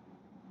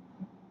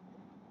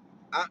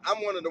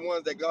 I'm one of the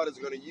ones that God is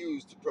going to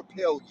use to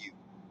propel you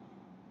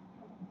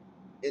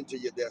into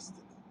your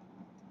destiny.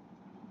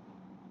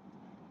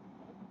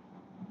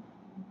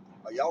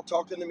 Are y'all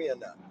talking to me or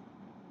not?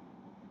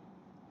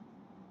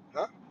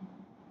 Huh?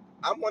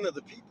 I'm one of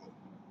the people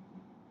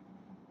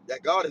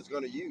that God is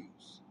going to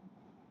use.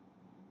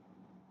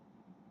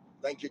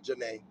 Thank you,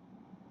 Janae.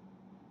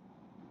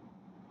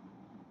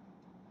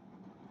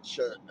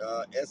 SHAT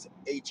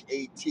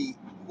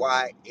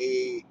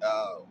ShatAyzha.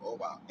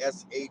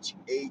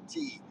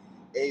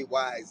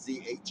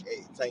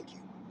 Thank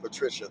you.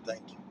 Patricia,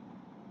 thank you.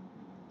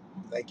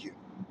 Thank you.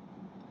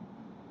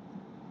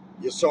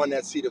 You're sowing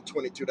that seed of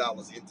 $22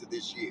 into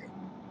this year.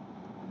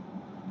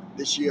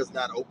 This year is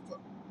not over.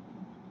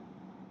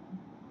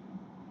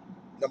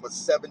 Number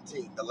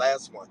 17, the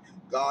last one.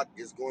 God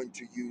is going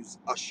to use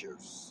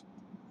ushers.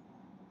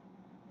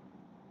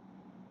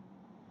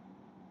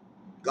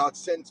 God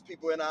sends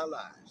people in our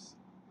lives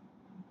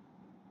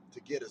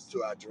to get us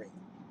to our dream.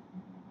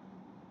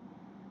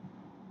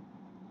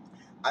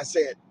 I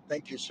said,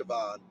 thank you,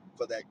 Siobhan,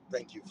 for that.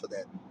 Thank you for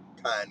that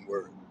kind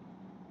word.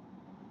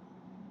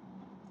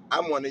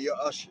 I'm one of your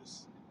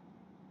ushers.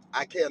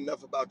 I care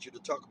enough about you to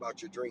talk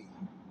about your dream.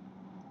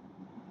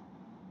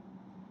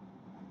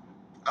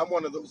 I'm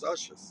one of those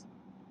ushers.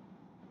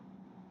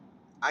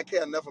 I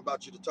care enough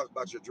about you to talk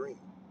about your dream.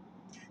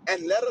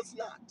 And let us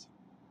not.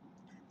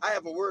 I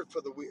have a word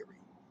for the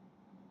weary.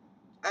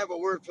 I have a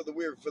word for the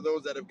weary, for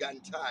those that have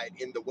gotten tied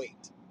in the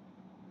wait.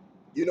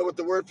 You know what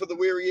the word for the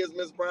weary is,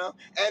 Ms. Brown?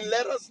 And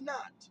let us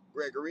not,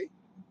 Gregory,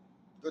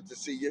 good to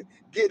see you,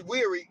 get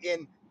weary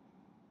in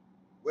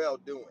well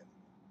doing,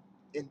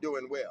 in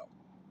doing well.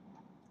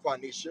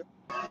 Quanisha,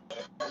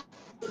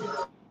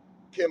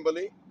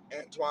 Kimberly,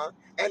 Antoine,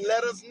 and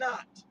let us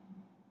not,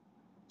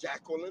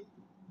 Jacqueline,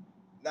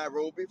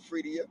 Nairobi,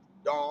 Fredia,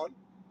 Dawn,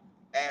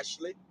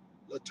 Ashley,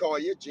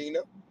 Latoya,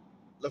 Gina,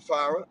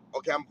 LaFara.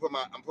 Okay, I'm put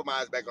my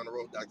eyes back on the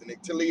road, Dr.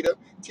 Nick. Talita,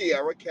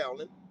 Tiara,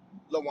 Carolyn,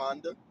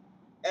 Lawanda,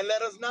 and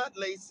let us not,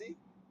 Lacey,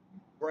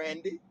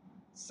 Brandy,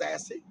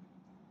 Sassy,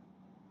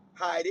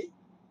 Heidi,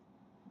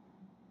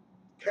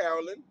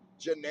 Carolyn,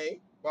 Janae,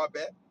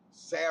 Barbette,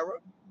 Sarah,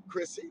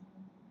 Chrissy,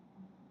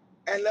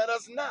 and let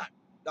us not,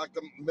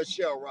 Dr.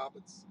 Michelle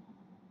Roberts,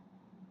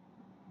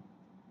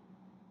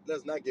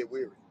 let's not get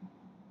weary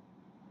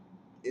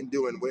in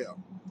doing well.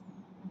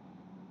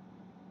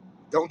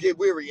 Don't get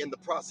weary in the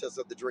process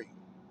of the dream.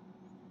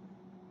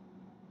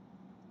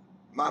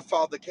 My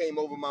father came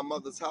over my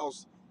mother's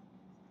house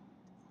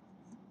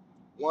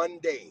one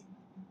day,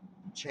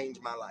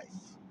 changed my life.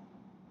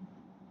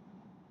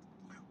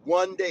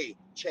 One day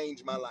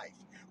changed my life.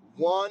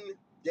 One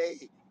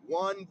day,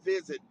 one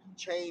visit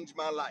changed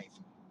my life.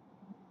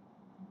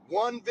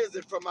 One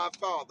visit from my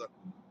father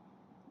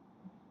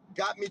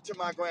got me to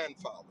my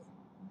grandfather.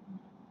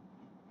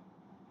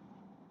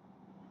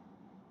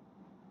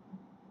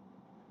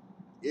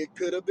 It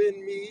could have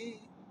been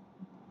me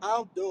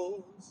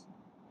outdoors,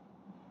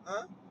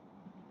 huh?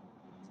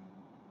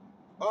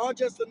 Or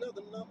just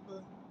another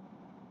number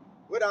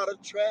with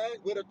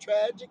a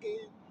tragic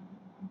end.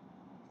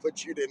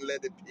 But you didn't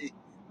let it be.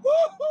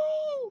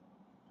 Woo-hoo!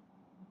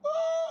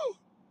 Woo!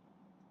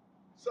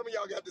 Some of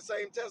y'all got the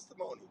same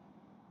testimony.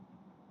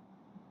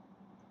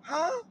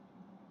 Huh?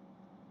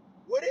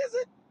 What is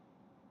it?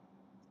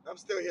 I'm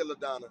still here,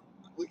 LaDonna.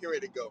 We can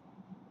ready to go.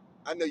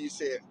 I know you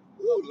said,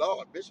 oh,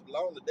 Lord, Bishop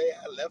Long, the day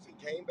I left and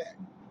came back.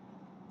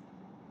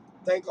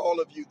 Thank all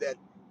of you that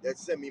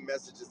send me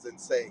messages and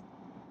say,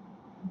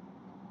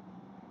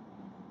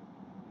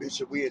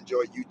 Bishop, we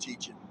enjoy you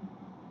teaching.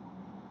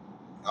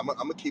 I'm going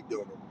to keep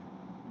doing it.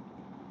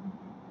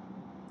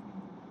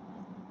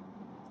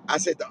 I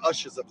said the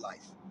ushers of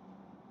life.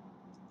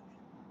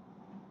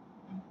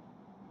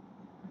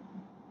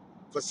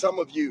 For some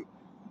of you,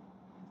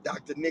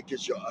 Dr. Nick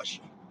is your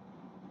usher.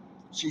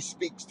 She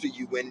speaks to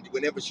you.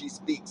 Whenever she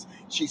speaks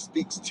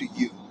to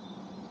you.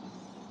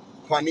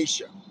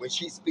 Quanisha, when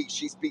she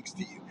speaks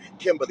to you.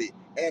 Kimberly,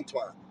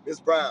 Antoine,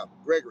 Ms. Brown,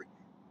 Gregory.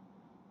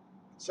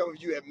 Some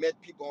of you have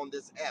met people on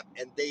this app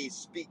and they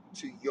speak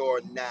to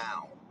your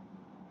now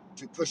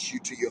to push you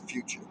to your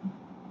future.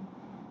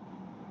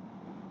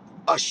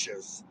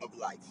 Ushers of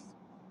life.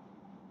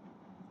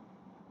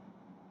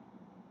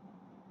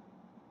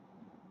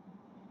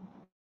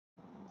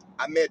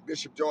 I met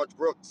Bishop George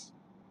Brooks.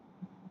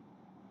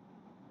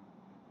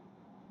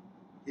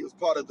 He was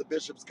part of the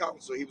Bishop's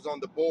Council. He was on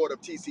the board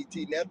of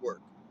TCT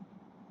Network.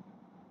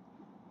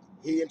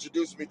 He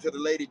introduced me to the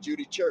lady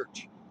Judy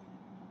Church.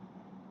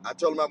 I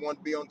told him I wanted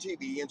to be on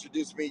TV. He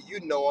introduced me.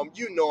 You know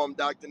him,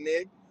 Dr.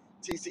 Nick.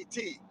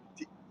 TCT.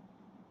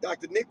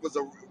 Dr. Nick was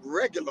a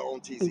regular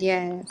on TCT.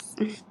 Yes.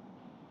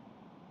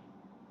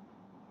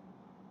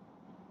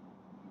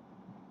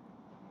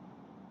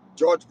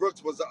 George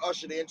Brooks was the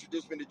usher to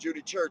introduce me to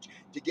Judy Church,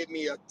 to get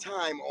me a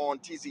time on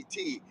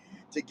TCT,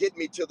 to get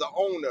me to the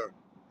owner,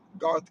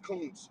 Garth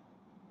Kuntz,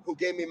 who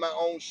gave me my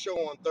own show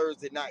on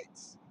Thursday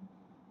nights.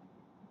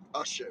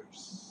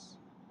 Ushers.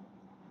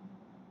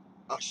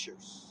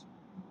 Ushers.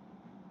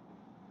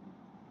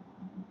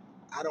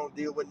 I don't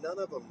deal with none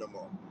of them no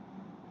more.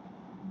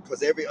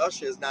 Because every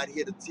usher is not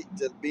here to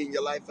be in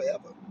your life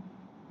forever.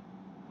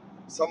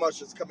 Some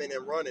ushers come in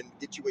and run and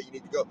get you where you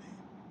need to go.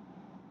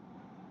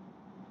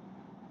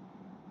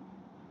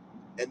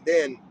 And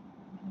then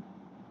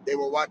they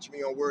will watch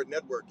me on Word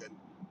Network and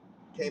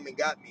came and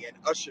got me and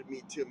ushered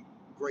me to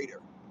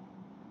greater.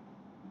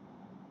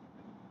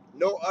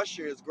 No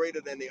usher is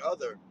greater than the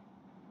other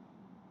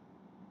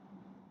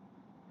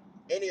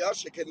Any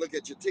usher can look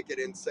at your ticket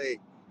and say,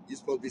 you're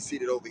supposed to be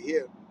seated over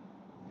here.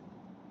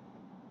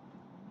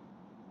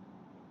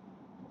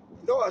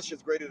 No usher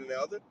is greater than the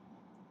other.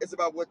 It's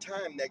about what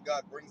time that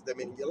God brings them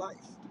into your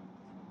life.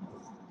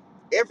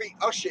 Every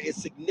usher is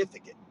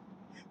significant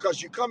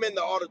because you come in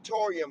the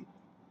auditorium,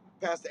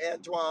 Pastor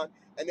Antoine,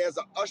 and there's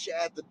an usher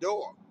at the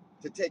door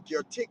to take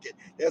your ticket.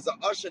 There's an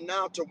usher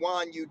now to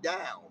wand you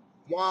down,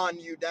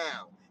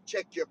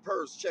 check your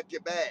purse, check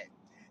your bag.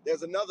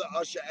 There's another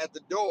usher at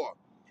the door,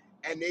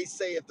 and they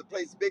say if the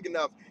place is big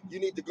enough, you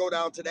need to go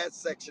down to that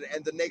section,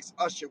 and the next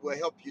usher will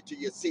help you to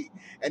your seat.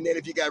 And then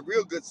if you got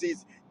real good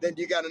seats, then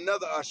you got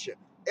another usher.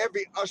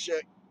 Every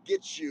usher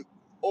gets you.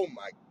 Oh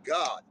my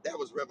God, that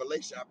was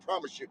revelation. I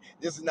promise you,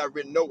 this is not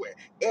written nowhere.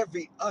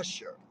 Every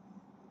usher.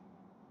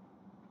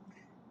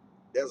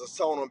 There's a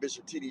song on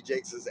Bishop T.D.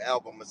 Jakes'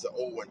 album. It's an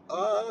old one.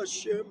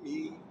 Usher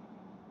me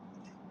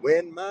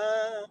when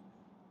my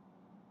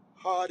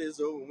heart is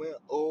overwhelmed.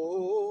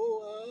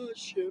 Oh,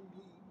 usher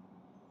me.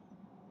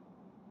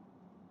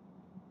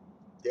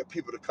 There are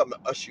people to come to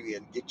usher you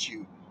and get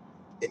you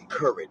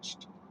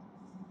encouraged.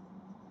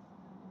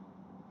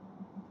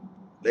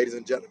 Ladies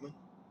and gentlemen,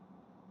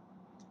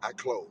 I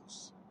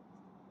close.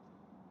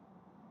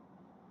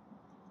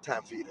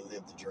 Time for you to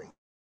live the dream.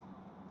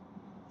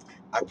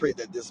 I pray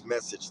that this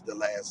message the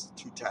last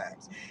 2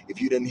 times.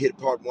 If you didn't hit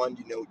part 1,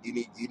 you know you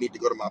need to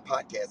go to my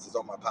podcast. It's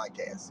on my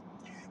podcast.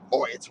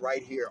 Or it's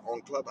right here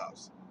on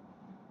Clubhouse.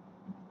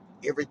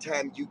 Every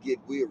time you get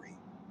weary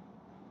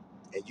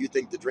and you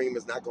think the dream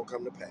is not going to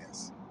come to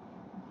pass,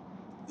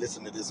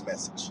 listen to this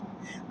message.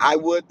 I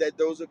would that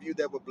those of you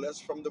that were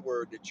blessed from the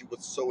word, that you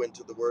would sow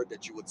into the word,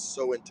 that you would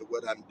sow into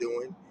what I'm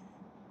doing.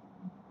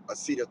 A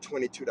seed of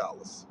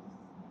 $22.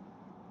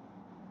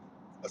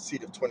 A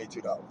seed of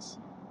 $22.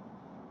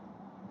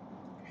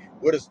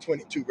 What does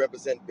 22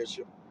 represent,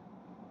 Bishop?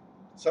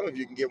 Some of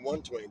you can get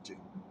 122.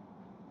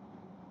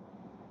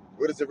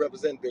 What does it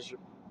represent, Bishop?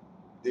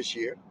 This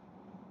year.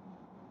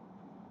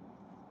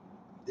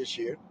 This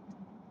year.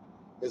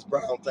 Ms.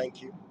 Brown,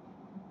 thank you.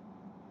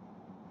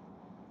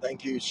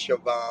 Thank you,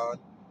 Siobhan.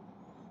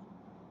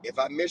 If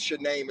I miss your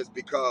name, it's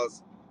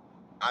because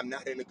I'm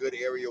not in a good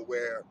area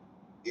where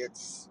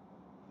it's,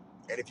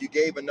 and if you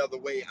gave another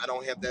way, I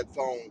don't have that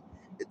phone.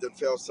 It done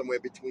fell somewhere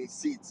between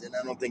seats, and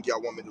I don't think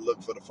y'all want me to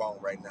look for the phone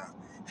right now.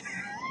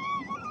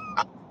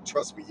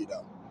 Trust me, you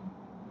don't.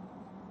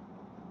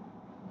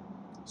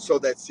 Sow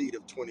that seed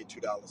of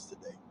 $22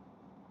 today.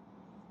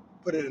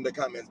 Put it in the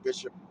comments,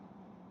 Bishop.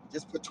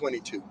 Just put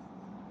 22.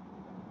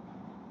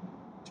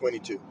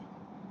 22.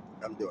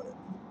 I'm doing it.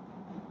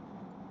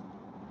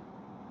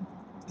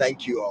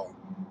 Thank you all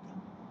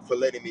for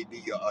letting me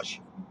be your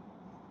usher.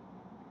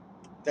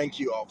 Thank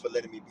you all for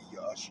letting me be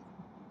your usher.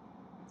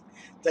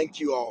 Thank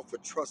you all for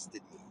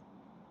trusting me.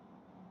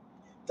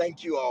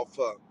 Thank you all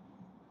for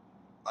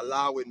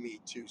allowing me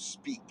to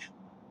speak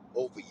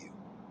over you.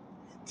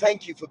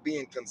 Thank you for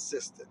being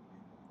consistent.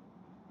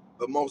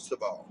 But most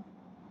of all,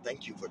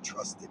 thank you for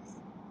trusting me.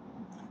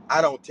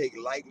 I don't take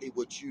lightly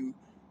what you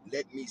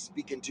let me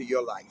speak into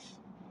your life.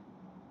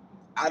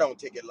 I don't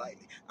take it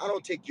lightly. I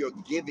don't take your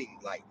giving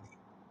lightly.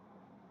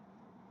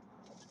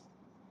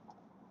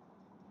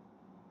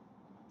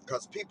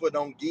 Because people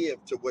don't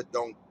give to what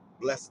don't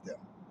bless them.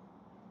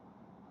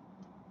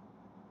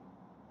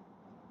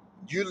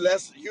 You're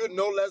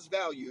no less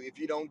value if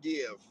you don't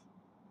give.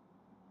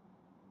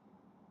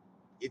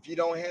 If you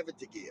don't have it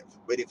to give.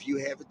 But if you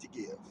have it to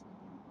give.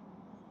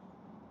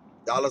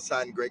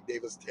 $ Greg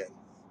Davis 10.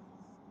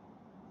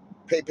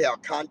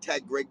 PayPal,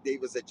 contact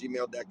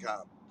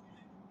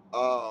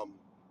gregdavis@gmail.com.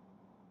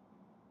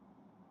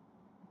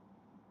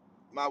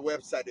 My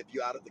website, if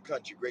you're out of the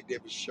country,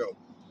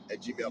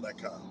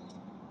 gregdavisshow@gmail.com.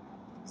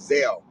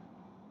 Zelle,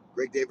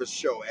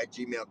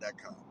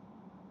 gregdavisshow@gmail.com.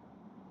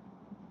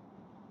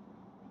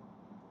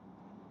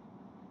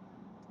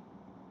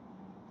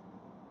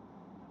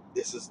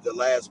 This is the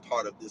last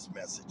part of this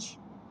message.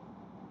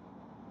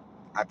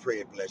 I pray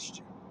it blessed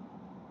you.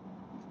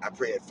 I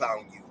pray it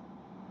found you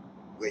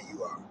where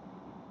you are.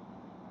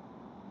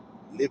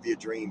 Live your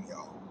dream,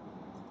 y'all.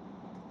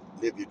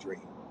 Live your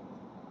dream.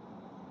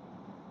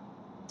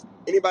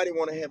 Anybody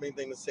want to have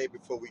anything to say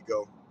before we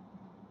go?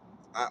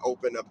 I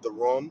open up the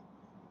room,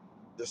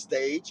 the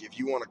stage. If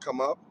you want to come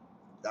up,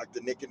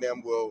 Dr. Nick and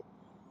them will.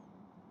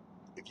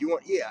 If you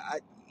want,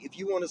 if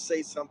you want to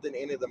say something,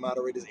 any of the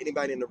moderators,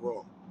 anybody in the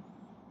room,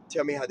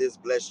 tell me how this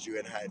blessed you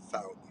and how it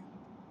found you.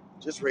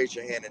 Just raise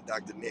your hand and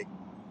Dr. Nick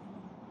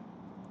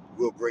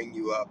will bring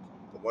you up.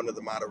 One of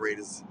the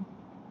moderators.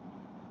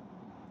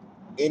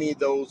 Any of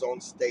those on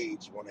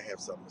stage want to have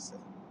something to say?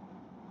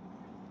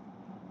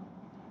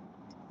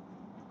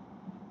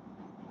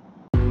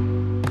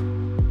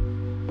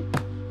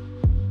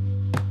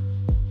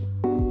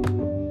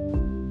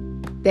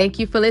 Thank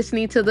you for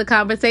listening to the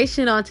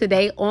conversation on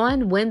today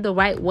on When the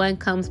Right One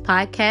Comes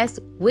podcast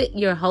with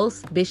your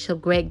host,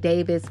 Bishop Greg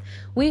Davis.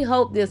 We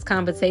hope this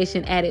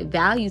conversation added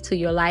value to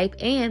your life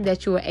and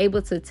that you were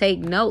able to take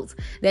notes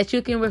that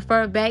you can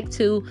refer back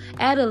to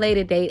at a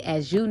later date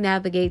as you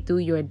navigate through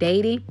your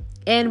dating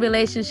and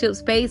relationship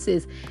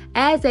spaces.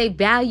 As a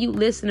valued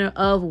listener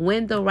of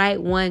When the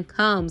Right One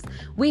Comes,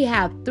 we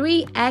have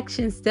 3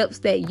 action steps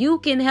that you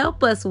can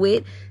help us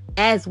with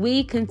as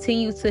we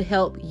continue to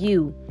help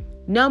you.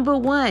 Number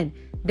 1,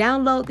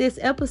 download this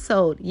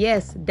episode.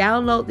 Yes,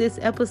 download this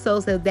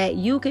episode so that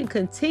you can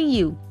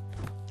continue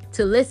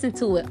to listen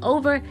to it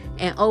over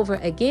and over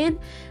again.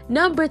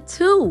 Number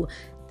 2,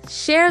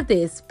 share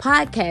this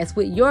podcast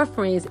with your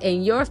friends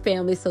and your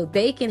family so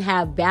they can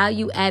have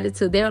value added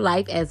to their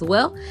life as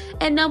well.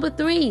 And number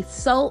 3,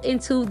 sow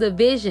into the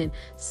vision,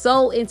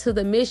 sow into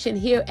the mission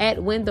here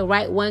at When the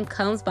Right One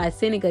Comes by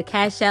sending a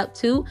cash out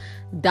to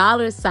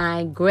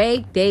 $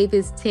 Greg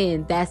Davis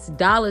 10. That's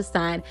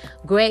 $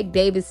 Greg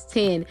Davis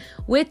 10.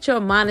 With your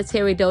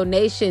monetary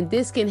donation,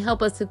 this can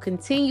help us to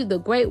continue the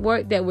great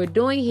work that we're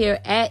doing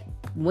here at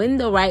When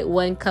the Right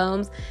One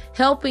Comes,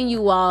 helping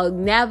you all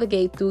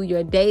navigate through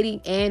your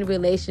dating and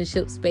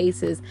relationship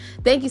spaces.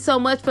 Thank you so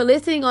much for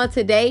listening on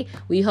today.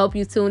 We hope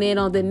you tune in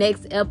on the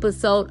next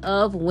episode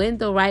of When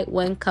the Right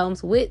One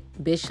Comes with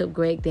Bishop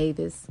Greg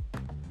Davis.